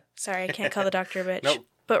 Sorry, I can't call the Doctor a bitch. Nope.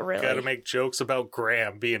 But really. Gotta make jokes about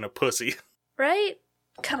Graham being a pussy. Right?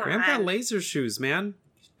 Come Graham got on. laser shoes, man.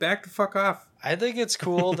 Back the fuck off. I think it's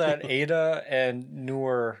cool that Ada and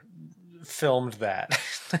Noor filmed that.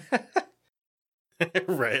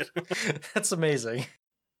 Right. That's amazing.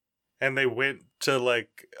 And they went to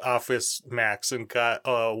like Office Max and got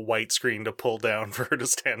a white screen to pull down for her to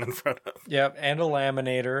stand in front of. Yep, and a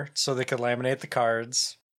laminator so they could laminate the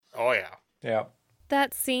cards. Oh yeah. Yep.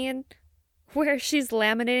 That scene where she's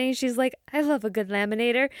laminating, she's like, I love a good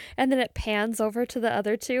laminator. And then it pans over to the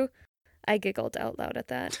other two. I giggled out loud at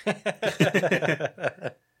that.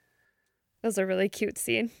 It was a really cute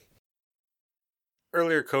scene.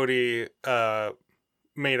 Earlier, Cody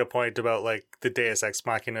made a point about like the Deus Ex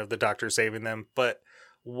Machina of the Doctor saving them, but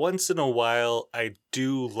once in a while, I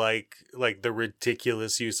do like the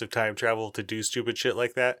ridiculous use of time travel to do stupid shit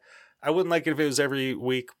like that. I wouldn't like it if it was every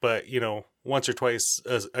week, but once or twice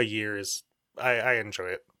a year is I enjoy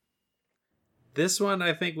it. This one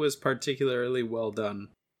I think was particularly well done.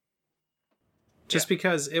 Just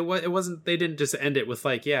because it wasn't, they didn't just end it with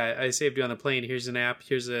like, yeah, I saved you on the plane. Here's an app.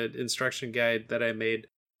 Here's an instruction guide that I made.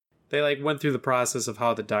 They like went through the process of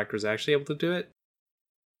how the Doctor was actually able to do it,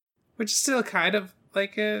 which is still kind of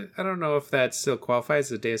like I don't know if that still qualifies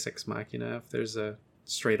as a Deus Ex Machina if there's a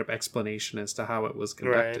straight up explanation as to how it was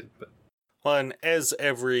conducted. Right. But well, and as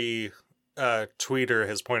every tweeter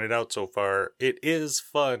has pointed out so far, it is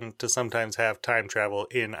fun to sometimes have time travel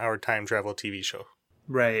in our time travel TV show.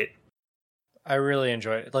 right. I really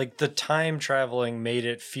enjoyed it. Like, the time traveling made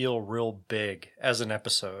it feel real big as an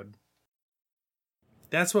episode.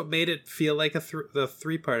 That's what made it feel like the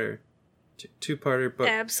 3-parter, 2-parter, but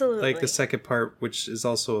Absolutely. like the second part, which is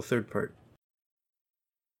also a third part.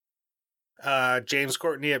 James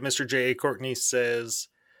Courtney at Mr. J.A. Courtney says,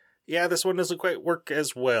 yeah, this one doesn't quite work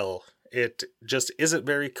as well. It just isn't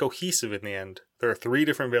very cohesive in the end. There are 3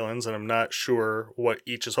 different villains, and I'm not sure what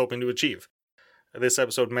each is hoping to achieve. This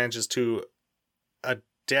episode manages to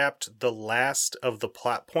adapt the last of the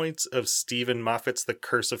plot points of Stephen Moffat's The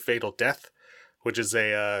Curse of Fatal Death, which is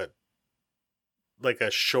a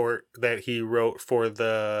short that he wrote for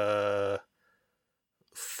the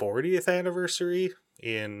 40th anniversary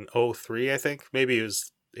in 2003, I think. Maybe it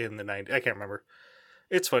was in the 90s. I can't remember.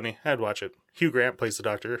 It's funny. I'd watch it. Hugh Grant plays the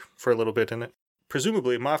Doctor for a little bit in it.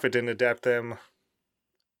 Presumably, Moffat didn't adapt them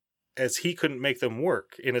as he couldn't make them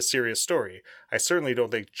work in a serious story. I certainly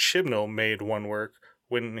don't think Chibnall made one work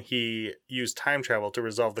when he used time travel to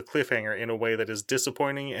resolve the cliffhanger in a way that is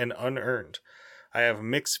disappointing and unearned. I have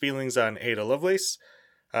mixed feelings on Ada Lovelace.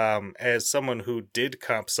 As someone who did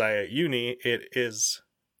comp sci at uni, it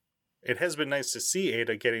has been nice to see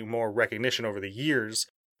Ada getting more recognition over the years,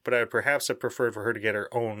 but I would perhaps have preferred for her to get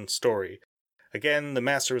her own story. Again, the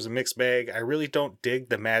Master was a mixed bag. I really don't dig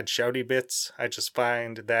the mad shouty bits. I just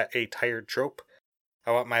find that a tired trope.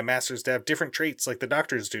 I want my Masters to have different traits like the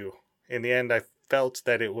Doctors do. In the end, I felt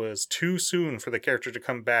that it was too soon for the character to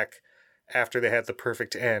come back after they had the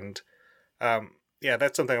perfect end. Yeah,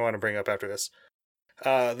 that's something I want to bring up after this.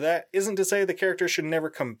 That isn't to say the character should never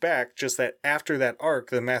come back, just that after that arc,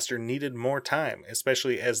 the Master needed more time,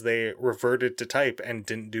 especially as they reverted to type and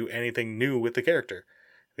didn't do anything new with the character.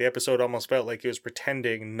 The episode almost felt like it was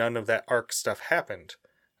pretending none of that arc stuff happened.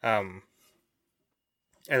 I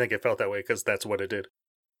think it felt that way because that's what it did.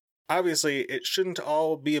 Obviously, it shouldn't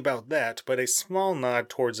all be about that, but a small nod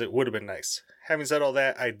towards it would have been nice. Having said all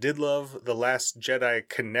that, I did love the Last Jedi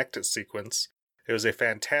Connect sequence. It was a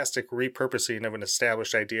fantastic repurposing of an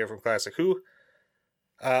established idea from Classic Who.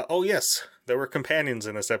 Oh yes, there were companions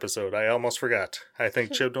in this episode. I almost forgot. I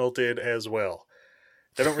think Chibnall did as well.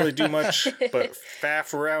 They don't really do much, but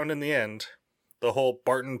faff around in the end. The whole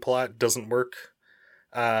Barton plot doesn't work.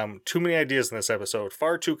 Too many ideas in this episode.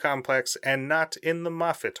 Far too complex, and not in the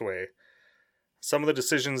Moffat way. Some of the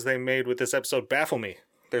decisions they made with this episode baffle me.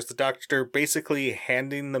 There's the Doctor basically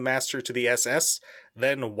handing the Master to the SS,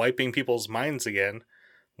 then wiping people's minds again,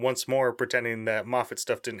 once more pretending that Moffat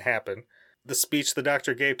stuff didn't happen. The speech the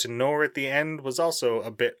Doctor gave to Nor at the end was also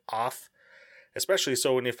a bit off, especially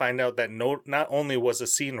so when you find out that not only was a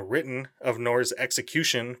scene written of Nor's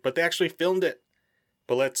execution, but they actually filmed it.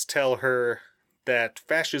 But let's tell her that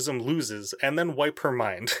fascism loses and then wipe her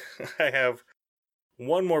mind. I have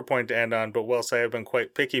one more point to end on, but whilst I have been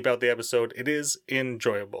quite picky about the episode, it is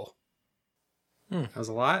enjoyable. That was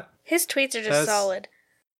a lot. His tweets are just solid.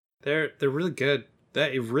 They're really good.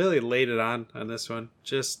 That it really laid it on this one.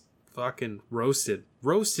 Just fucking roasted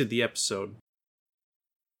the episode.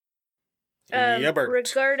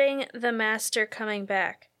 Regarding the Master coming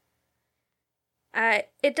back,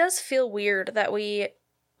 it does feel weird that we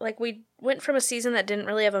went from a season that didn't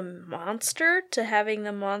really have a monster to having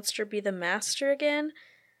the monster be the Master again.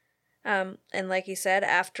 And like you said,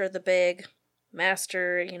 after the big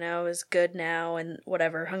Master, is good now and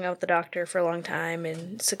whatever, hung out with the Doctor for a long time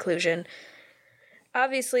in seclusion.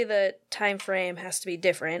 Obviously, the time frame has to be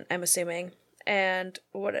different, I'm assuming. And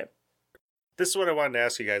This is what I wanted to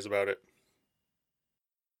ask you guys about it.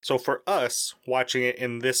 So for us, watching it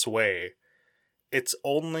in this way, it's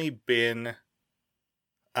only been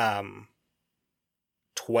 12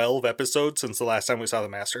 episodes since the last time we saw the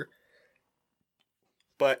Master.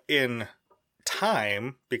 But in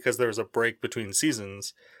time, because there was a break between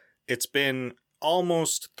seasons, it's been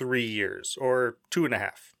almost 3 years, or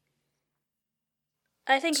 2.5.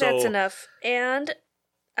 I think that's enough. And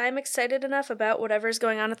I'm excited enough about whatever's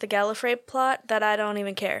going on with the Gallifrey plot that I don't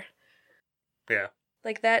even care. Yeah.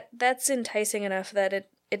 Like, that's enticing enough that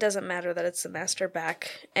it doesn't matter that it's the Master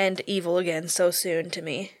back and evil again so soon to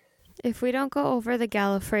me. If we don't go over the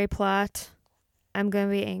Gallifrey plot, I'm going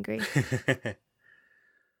to be angry.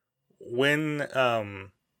 When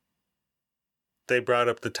they brought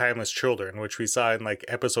up the Timeless Children, which we saw in like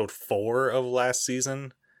episode 4 of last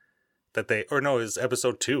season, it was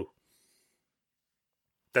episode 2,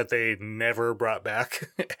 that they never brought back,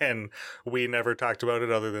 and we never talked about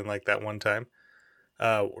it other than like that one time.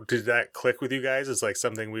 Did that click with you guys? It's like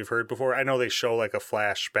something we've heard before. I know they show like a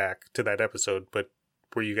flashback to that episode, but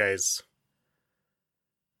were you guys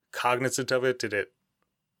cognizant of it? Did it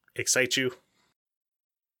excite you?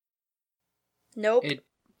 Nope.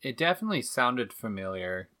 It definitely sounded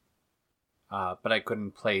familiar, but I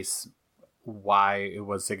couldn't place why it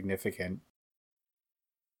was significant.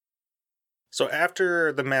 So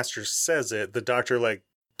after the Master says it, the Doctor like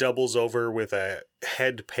doubles over with a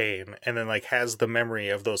head pain and then like has the memory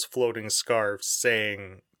of those floating scarves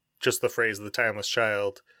saying just the phrase "the Timeless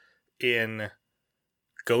Child" in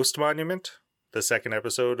Ghost Monument, the second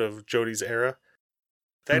episode of Jodie's era.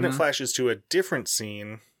 Then it flashes to a different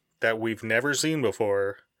scene that we've never seen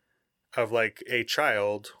before of like a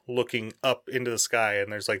child looking up into the sky,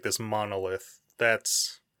 and there's like this monolith.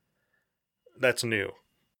 That's new.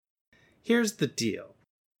 Here's the deal.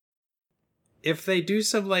 If they do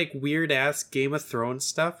some like weird ass Game of Thrones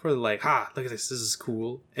stuff where they're like, look at this is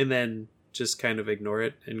cool, and then just kind of ignore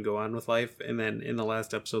it and go on with life, and then in the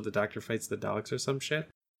last episode the Doctor fights the Daleks or some shit,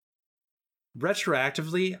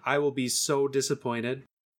 retroactively I will be so disappointed.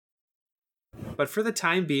 But for the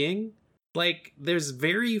time being, like, there's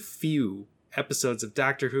very few episodes of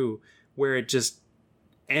Doctor Who where it just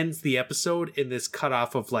ends the episode in this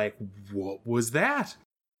cutoff of like, what was that?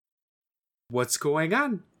 What's going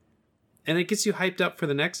on? And it gets you hyped up for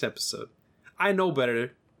the next episode. I know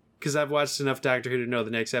better, because I've watched enough Doctor Who to know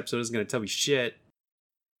the next episode isn't going to tell me shit.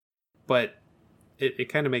 But it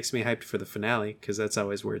kind of makes me hyped for the finale, because that's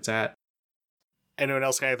always where it's at. Anyone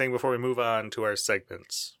else got anything before we move on to our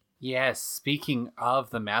segments? Yes, speaking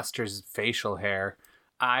of the Master's facial hair,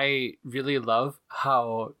 I really love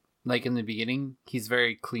how, like, in the beginning, he's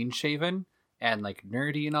very clean-shaven and, like,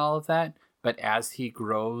 nerdy and all of that, but as he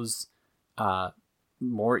grows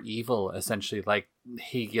more evil, essentially, like,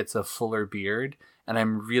 he gets a fuller beard, and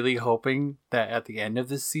I'm really hoping that at the end of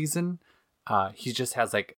this season, he just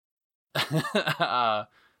has, like,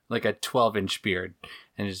 like a 12-inch beard,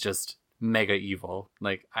 and is just mega evil.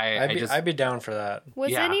 Like, I'd be down for that.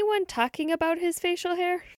 Was anyone talking about his facial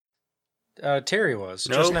hair? Terry was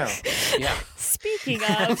Nope. just now. Yeah. Speaking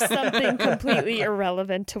of something completely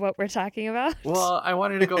irrelevant to what we're talking about. Well, I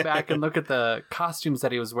wanted to go back and look at the costumes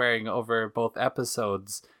that he was wearing over both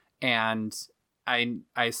episodes, and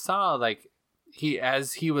I saw, like,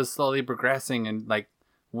 as he was slowly progressing, and like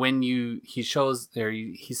when he says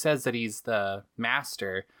that he's the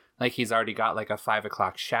Master, like he's already got like a 5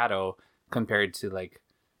 o'clock shadow compared to like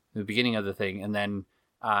the beginning of the thing, and then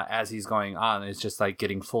as he's going on, it's just like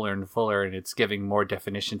getting fuller and fuller, and it's giving more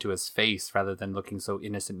definition to his face rather than looking so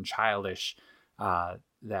innocent and childish. That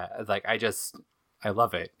like I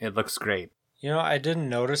love it. It looks great. You know, I didn't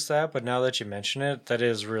notice that, but now that you mention it, that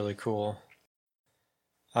is really cool.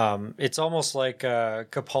 It's almost like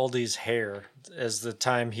Capaldi's hair as the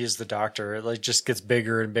time he's the Doctor. It like just gets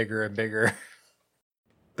bigger and bigger and bigger.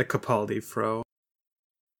 The Capaldi fro.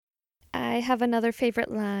 I have another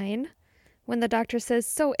favorite line. When the Doctor says,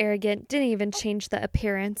 "So arrogant, didn't even change the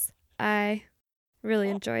appearance." I really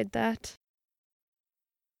enjoyed that.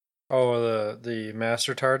 Oh, the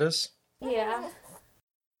Master TARDIS? Yeah.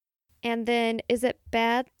 And then, is it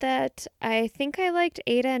bad that I think I liked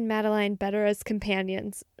Ada and Madeline better as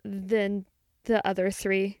companions than the other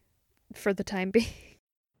three for the time being?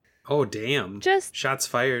 Oh, damn. Just, Shots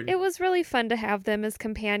fired. it was really fun to have them as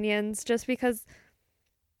companions just because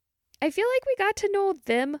I feel like we got to know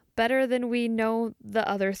them better than we know the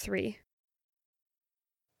other three.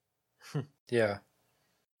 Yeah.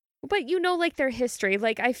 But you know, like, their history.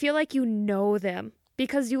 Like, I feel like you know them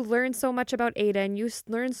because you learn so much about Ada and you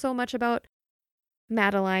learn so much about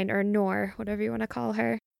Madeline or Noor, whatever you want to call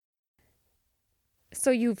her. So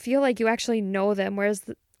you feel like you actually know them, whereas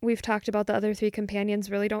we've talked about the other 3 companions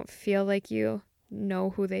really don't feel like you know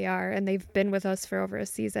who they are, and they've been with us for over a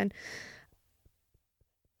season.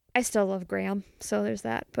 I still love Graham, so there's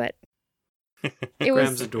that, but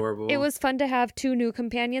Graham's adorable. it was fun to have 2 new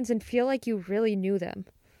companions and feel like you really knew them.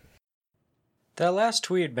 That last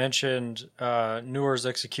tweet mentioned Noor's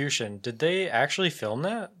execution. Did they actually film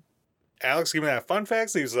that? Alex, give me that fun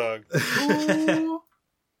facts theme song.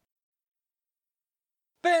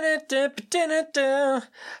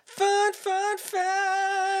 Fun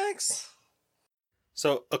facts.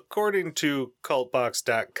 So, according to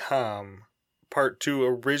cultbox.com, Part 2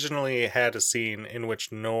 originally had a scene in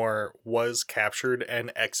which Noor was captured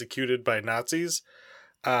and executed by Nazis,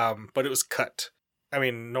 but it was cut. I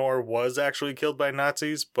mean, Noor was actually killed by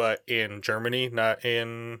Nazis, but in Germany, not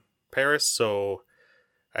in Paris, so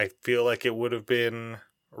I feel like it would have been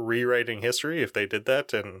rewriting history if they did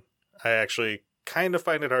that, and I actually kind of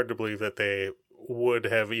find it hard to believe that they would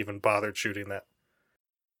have even bothered shooting that.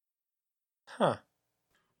 Huh.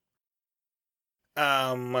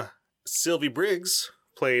 Sylvie Briggs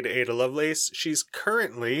played Ada Lovelace. She's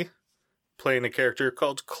currently playing a character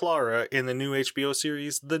called Clara in the new HBO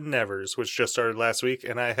series The Nevers, which just started last week,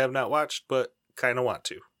 and I have not watched, but kind of want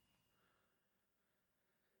to.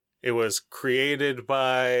 It was created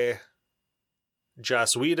by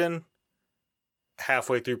Joss Whedon.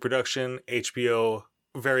 Halfway through production, HBO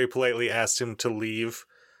very politely asked him to leave,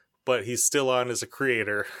 but he's still on as a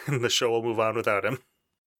creator, and the show will move on without him.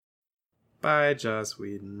 Bye, Joss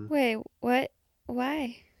Whedon. Wait, what?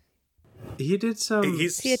 Why? He did some.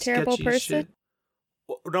 Is he a terrible sketchy person?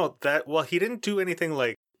 shit. No, he didn't do anything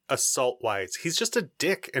like assault-wise. He's just a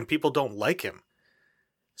dick, and people don't like him.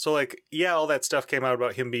 So, like, yeah, all that stuff came out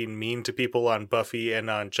about him being mean to people on Buffy and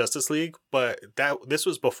on Justice League, but this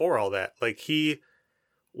was before all that. Like, he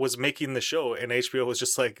was making the show, and HBO was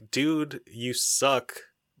just like, dude, you suck.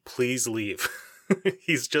 Please leave.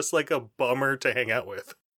 He's just like a bummer to hang out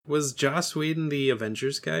with. Was Joss Whedon the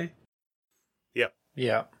Avengers guy? Yep.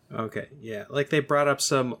 Yeah. Okay, yeah. Like, they brought up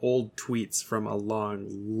some old tweets from a long,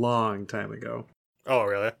 long time ago. Oh,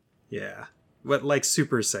 really? Yeah. But, like,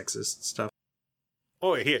 super sexist stuff.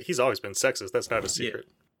 Oh, he's always been sexist. That's not a secret.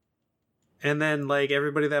 Yeah. And then, like,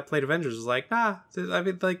 everybody that played Avengers was like, nah. I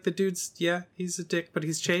mean, like, the dude's, yeah, he's a dick, but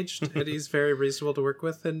he's changed, and he's very reasonable to work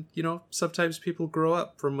with, and, you know, sometimes people grow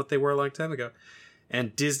up from what they were a long time ago.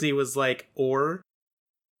 And Disney was like, or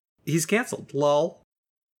he's canceled. Lol.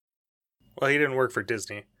 Well, he didn't work for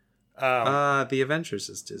Disney. The Avengers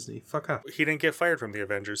is Disney. Fuck off. He didn't get fired from the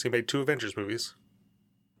Avengers. He made 2 Avengers movies.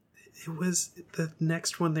 It was the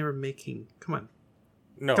next one they were making. Come on.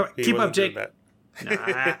 No, Come on, he keep wasn't up, Jake. doing that.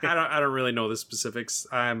 Nah, I don't really know the specifics.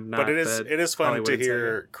 I'm not. But it is fun Hollywood to insider.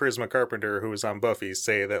 hear Charisma Carpenter, who was on Buffy,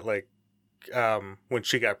 say that, like, when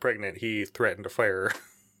she got pregnant, he threatened to fire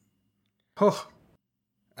Oh,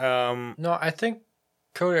 her. No, I think,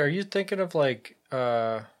 Cody, are you thinking of, like,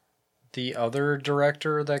 the other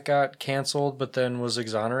director that got canceled but then was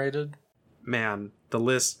exonerated? man, the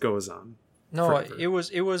list goes on. No, Forever. it was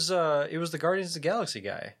the Guardians of the Galaxy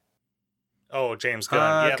guy. Oh, James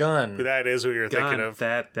Gunn. Yep. Gunn. That is who you're thinking Gunn, of.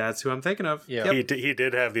 that's who I'm thinking of. Yeah. Yep. He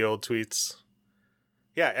did have the old tweets.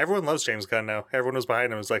 Yeah, everyone loves James Gunn now. Everyone was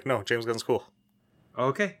behind him. Was like, no, James Gunn's cool.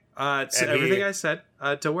 Okay. So And everything I said,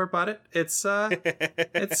 don't worry about it. It's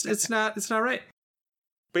it's not right.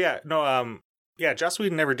 But yeah, no, yeah, Joss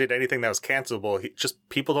Whedon never did anything that was cancelable.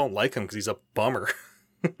 People don't like him because he's a bummer.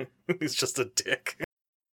 He's just a dick.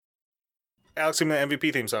 Alex, give me the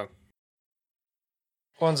MVP theme song.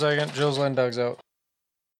 1 second, Jill's letting dogs out.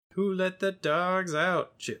 Who let the dogs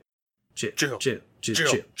out? Chill. Jill.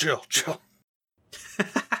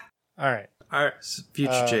 All right. All right,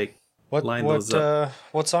 future Jake. What Line those up.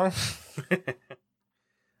 what song?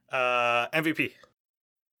 MVP.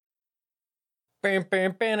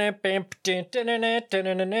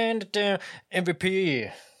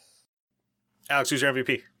 MVP. Alex, who's your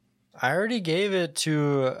MVP? I already gave it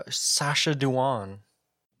to Sasha Dewan.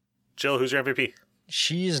 Jill, who's your MVP?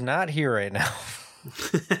 She's not here right now.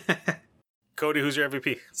 Cody, who's your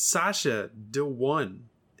MVP? Sasha, the one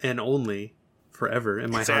and only, forever in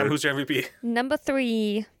my Sam, heart. who's your MVP? Number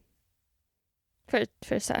 3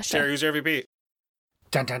 for Sasha. Jerry, who's your MVP?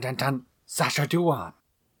 Dun dun dun dun. Sasha Dewan.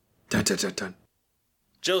 Dun, dun, dun, dun.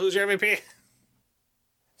 Jill, who's your MVP?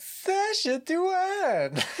 Sasha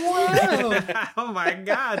Dewan. Oh my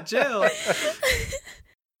God, Jill.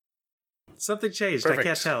 Something changed. Perfect. I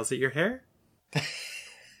can't tell. Is it your hair?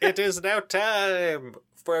 It is now time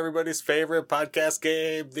for everybody's favorite podcast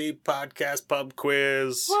game, the Podcast Pub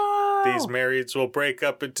Quiz. These marrieds will break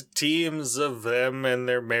up into teams of them and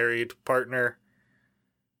their married partner.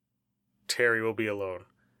 Terry will be alone.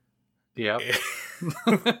 Yep.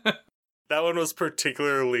 That one was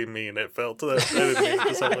particularly mean. It felt that I didn't mean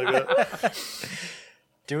to sound like that.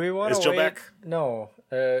 Do we want Is to Jill wait? back? No.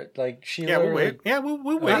 Like she. Yeah, we'll literally- wait. Yeah,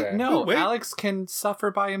 we'll wait. Okay. No, We'll wait. Alex can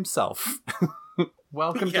suffer by himself.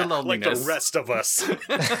 Welcome Yeah, to loneliness. like the rest of us.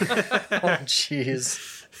 Oh,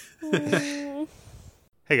 jeez.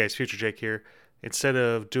 Hey guys, Future Jake here. Instead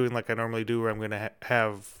of doing like I normally do, where I'm going to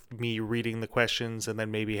have me reading the questions and then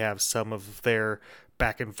maybe have some of their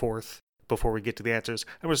back and forth before we get to the answers,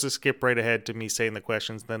 I'm just going to skip right ahead to me saying the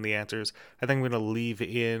questions and then the answers. I think I'm going to leave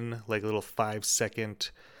in like a little 5-second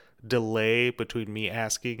delay between me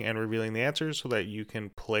asking and revealing the answers so that you can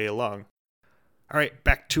play along. All right,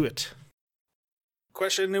 back to it.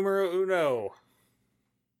 Question numero uno.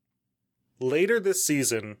 Later this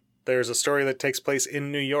season, there's a story that takes place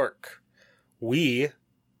in New York. We,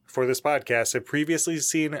 for this podcast, have previously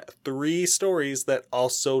seen 3 stories that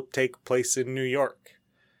also take place in New York.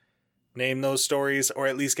 Name those stories, or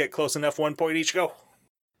at least get close enough. 1 point each, go.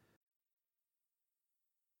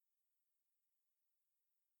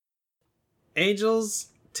 Angels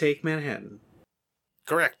Take Manhattan.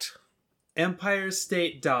 Correct. Empire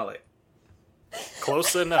State Dalek.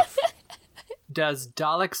 Close enough. Does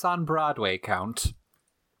Daleks on Broadway count?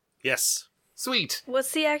 Yes. Sweet.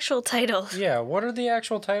 What's the actual title? Yeah. What are the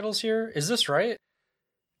actual titles here? Is this right?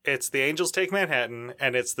 It's The Angels Take Manhattan,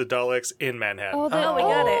 and it's The Daleks in Manhattan. Oh, we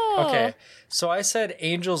got it. Okay. So I said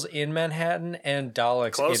Angels in Manhattan and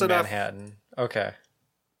Daleks Close in enough. Manhattan. Okay.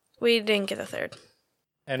 We didn't get a third.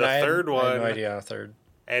 And The I had- third I had one- no idea on a third.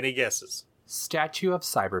 Any guesses? Statue of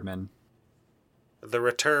Cybermen. The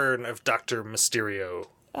Return of Dr. Mysterio.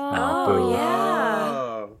 Oh, yeah.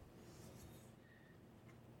 Oh.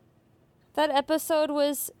 That episode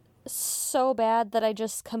was so bad that I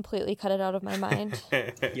just completely cut it out of my mind.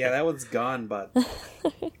 Yeah, that one's gone, but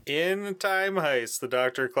In Time Heist, the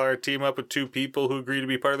Doctor and Clara team up with 2 people who agree to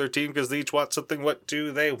be part of their team because they each want something. What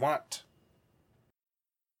do they want?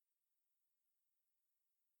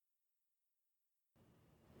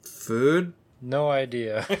 food. No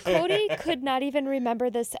idea. Cody could not even remember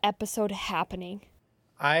this episode happening.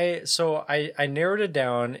 I narrowed it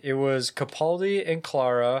down. It was Capaldi and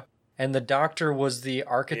Clara, and the Doctor was the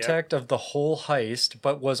architect of the whole heist,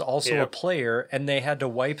 but was also a Yep. player, and they had to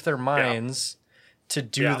wipe their minds to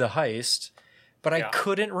do Yeah. the heist. But I Yeah.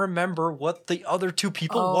 couldn't remember what the other 2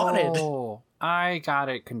 people wanted. Oh, I got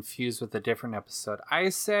it confused with a different episode. I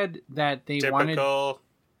said that they wanted... Typical.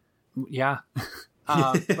 Yeah.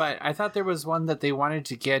 But I thought there was one that they wanted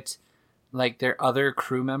to get like their other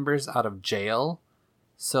crew members out of jail.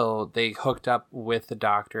 So they hooked up with the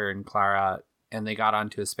Doctor and Clara and they got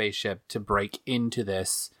onto a spaceship to break into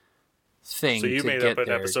this thing. So you to made get up an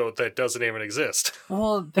their... episode that doesn't even exist.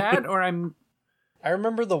 Well, that or I'm... I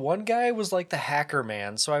remember the one guy was like the hacker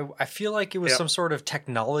man, so I feel like it was Yep. some sort of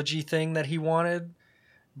technology thing that he wanted,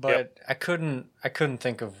 but I couldn't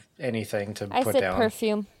think of anything to I put said down.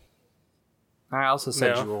 perfume. I also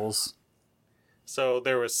said No. Jules. So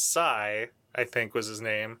there was Sai, I think was his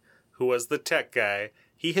name, who was the tech guy.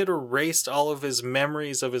 He had erased all of his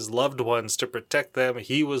memories of his loved ones to protect them.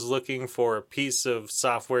 He was looking for a piece of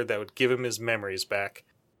software that would give him his memories back.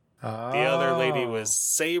 The other lady was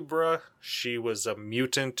Sabra. She was a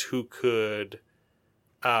mutant who could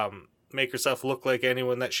make herself look like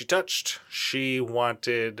anyone that she touched. She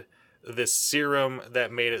wanted this serum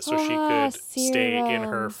that made it so she could stay in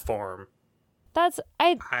her serum. form. That's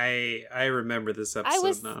I remember this episode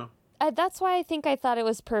was- now. that's why I think I thought it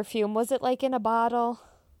was perfume. Was it like in a bottle?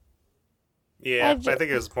 Yeah, I I ju-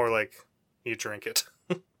 think it was more like you drink it.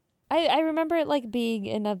 I remember it like being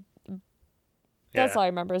in a. That's Yeah. all I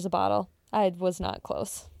remember is a bottle. I was not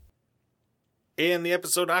close. In the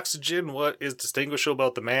episode Oxygen, what is distinguishable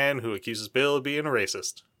about the man who accuses Bill of being a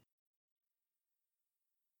racist?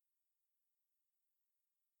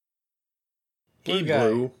 Blue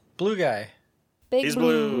guy. Blue guy. Big He's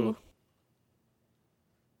blue. blue.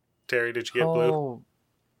 Terry, did you get blue? Oh.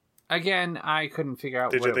 Again, I couldn't figure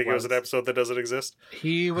out Did what you think it was an episode that doesn't exist?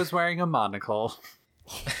 He was wearing a monocle.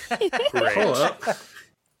 Great. Hold up.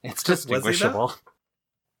 It's Was he though? distinguishable.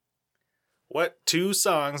 What 2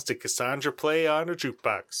 songs did Cassandra play on her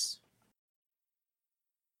jukebox?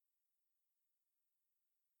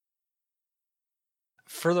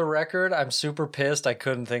 For the record, I'm super pissed I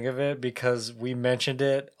couldn't think of it because we mentioned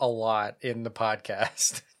it a lot in the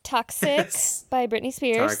podcast. Toxic by Britney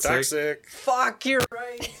Spears. Toxic. Fuck, you're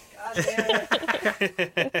right. God damn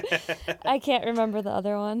it. I can't remember the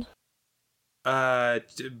other one.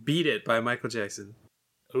 Beat It by Michael Jackson.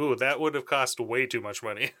 Ooh, that would have cost way too much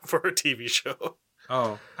money for a TV show.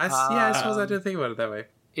 Oh, I suppose I didn't think about it that way.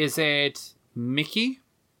 Is it Mickey?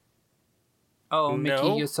 Oh, No.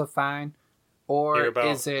 Mickey, you're so fine. You're Or about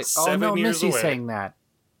is it? Oh 7 no, years Missy away. sang that.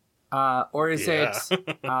 Or is Yeah.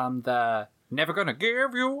 it the "Never Gonna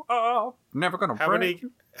Give You Up"? Never gonna How break.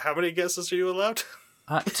 many guesses are you allowed?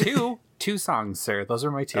 Two songs, sir. Those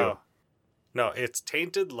are my two. Oh. No, it's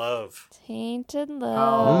Tainted Love. Tainted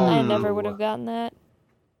Love. I never would have gotten that.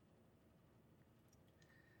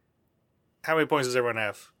 How many points does everyone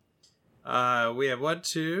have? We have 1,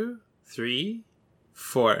 2, 3,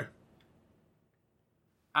 4.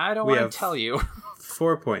 I don't We want have- to tell you.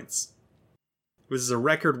 4 points. This is a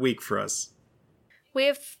record week for us. We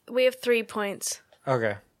have 3 points.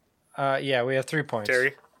 Okay. Yeah, we have 3 points.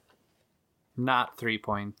 Terry? Not 3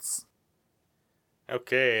 points.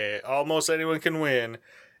 Okay, almost anyone can win.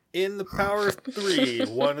 In the power of 3,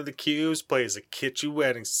 one of the cubes plays a kitschy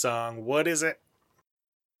wedding song. What is it?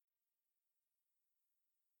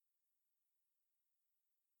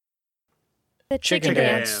 The Chicken chicken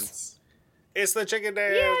dance. dance. It's the chicken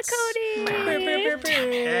dance. Yeah, Cody.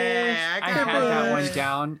 Hey, I had that one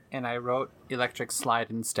down, and I wrote "electric slide"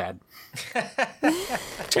 instead.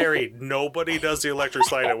 Terry, nobody does the electric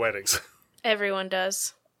slide at weddings. Everyone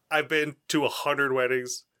does. I've been to 100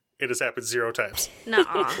 weddings. It has happened 0 times.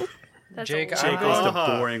 Nuh-uh. That's Jake, a I'm Jake lie. goes to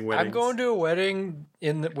Uh-huh. boring weddings. I'm going to a wedding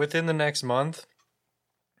within the next month.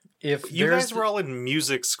 If You there's guys were all in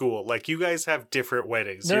music school. Like, you guys have different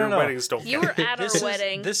weddings. No, Your no, no. weddings don't You count. were at This our is-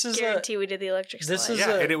 wedding. this is a- Guarantee we did the electric slide. this is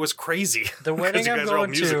Yeah, a- and it was crazy. The wedding because you I'm guys are all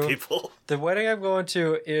going music to- people. The wedding I'm going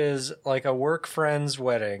to is like a work friend's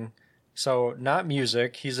wedding. So not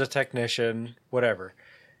music. He's a technician, whatever.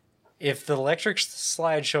 If the electric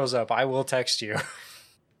slide shows up, I will text you.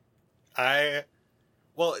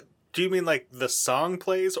 Well, do you mean like the song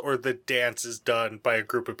plays or the dance is done by a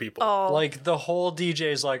group of people? Oh, Like the whole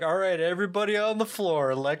DJ's like, all right, everybody on the floor,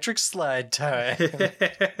 electric slide time.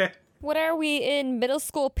 What are we in middle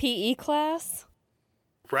school PE class?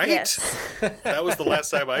 Right? yes. That was the last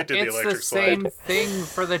time I did the It's electric the slide. same thing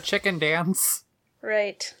for the chicken dance.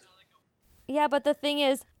 Right. Yeah, but the thing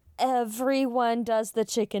is, everyone does the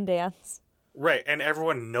chicken dance. Right, and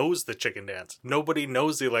everyone knows the chicken dance. Nobody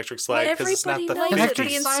knows the electric slide But because it's not everybody the knows thing. it. Electric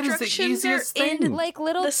The slide is the instructions are easiest in thing. Like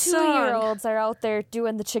little The song. 2-year-olds are out there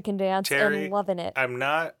doing the chicken dance Terry, and loving it. I'm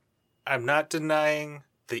not denying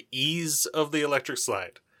the ease of the electric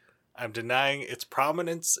slide. I'm denying its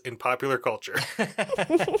prominence in popular culture.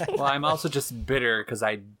 Well, I'm also just bitter because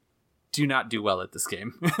I do not do well at this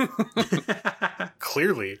game.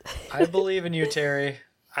 Clearly. I believe in you, Terry.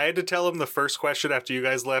 I had to tell him the first question after you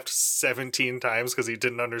guys left 17 times because he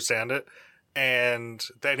didn't understand it. And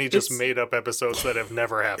then he just It's- made up episodes that have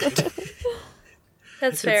never happened.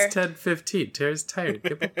 That's fair. It's 10:15. Terry's tired.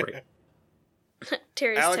 Give him a break.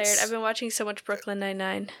 Terry's Alex- tired. I've been watching so much Brooklyn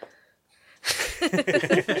Nine-Nine.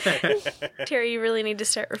 Terry, you really need to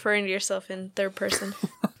start referring to yourself in third person.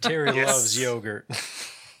 Terry Yes. loves yogurt.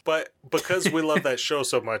 But because we love that show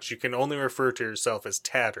so much, you can only refer to yourself as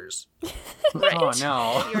Tatters. Right. Oh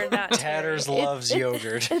no. You're not Tatters Terry. loves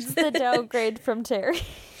yogurt. It's the downgrade from Terry.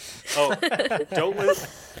 Oh,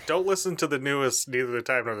 don't listen to the newest Neither the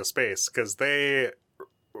Time Nor the Space because they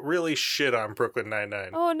really shit on Brooklyn Nine-Nine.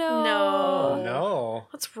 Oh no. No. No.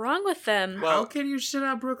 What's wrong with them? How Well, can you shit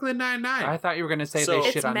on Brooklyn Nine-Nine? I thought you were going to say So- they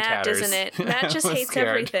It's shit on Matt, tatters. isn't it? Matt just I was hates scared.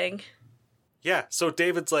 everything. yeah, so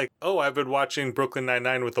David's like, oh, I've been watching Brooklyn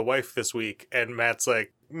Nine-Nine with the wife this week. And Matt's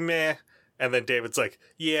like, meh. And then David's like,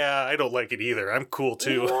 yeah, I don't like it either. I'm cool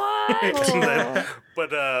too. What? And then-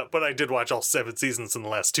 but I did watch all 7 seasons in the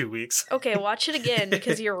last 2 weeks. Okay, watch it again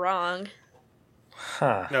because you're wrong.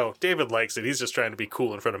 Huh. No, David likes it. He's just trying to be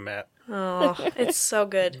cool in front of Matt. Oh, it's so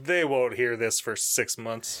good. They won't hear this for 6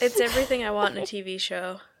 months. It's everything I want in a TV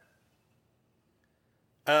show.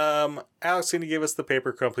 Alex, can you give us the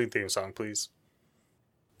Paper Crumpling theme song, please?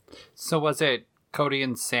 So was it Cody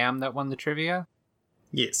and Sam that won the trivia?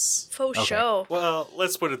 Yes. Faux Okay. show. Well,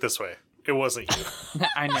 let's put it this way. It wasn't you.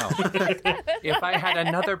 I know. If I had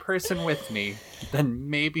another person with me, then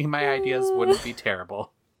maybe my ideas wouldn't be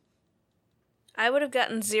terrible. I would have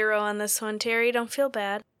gotten 0 on this one, Terry. Don't feel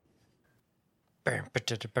bad.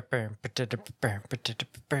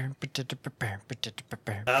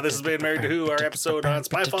 This has been Married to Who, our episode on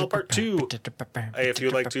Spyfall Part 2. If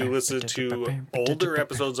you'd like to listen to older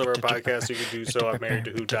episodes of our podcast, you can do so at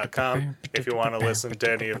marriedtowho.com. If you want to listen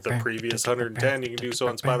to any of the previous 110, you can do so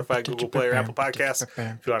on Spotify, Google Play, or Apple Podcasts.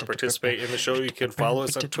 If you want to participate in the show, you can follow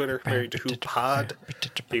us on Twitter, Married to Who Pod. You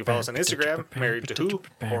can follow us on Instagram, Married to Who,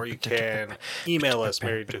 or you can email us,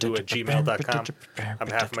 marriedtowho@gmail.com. On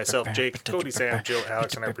behalf of myself, Jake, Cody, Sam, Jill,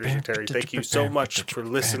 Alex, and our producer Terry, thank you so much for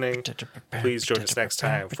listening. Please join us next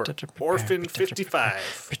time for Orphan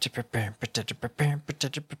 55.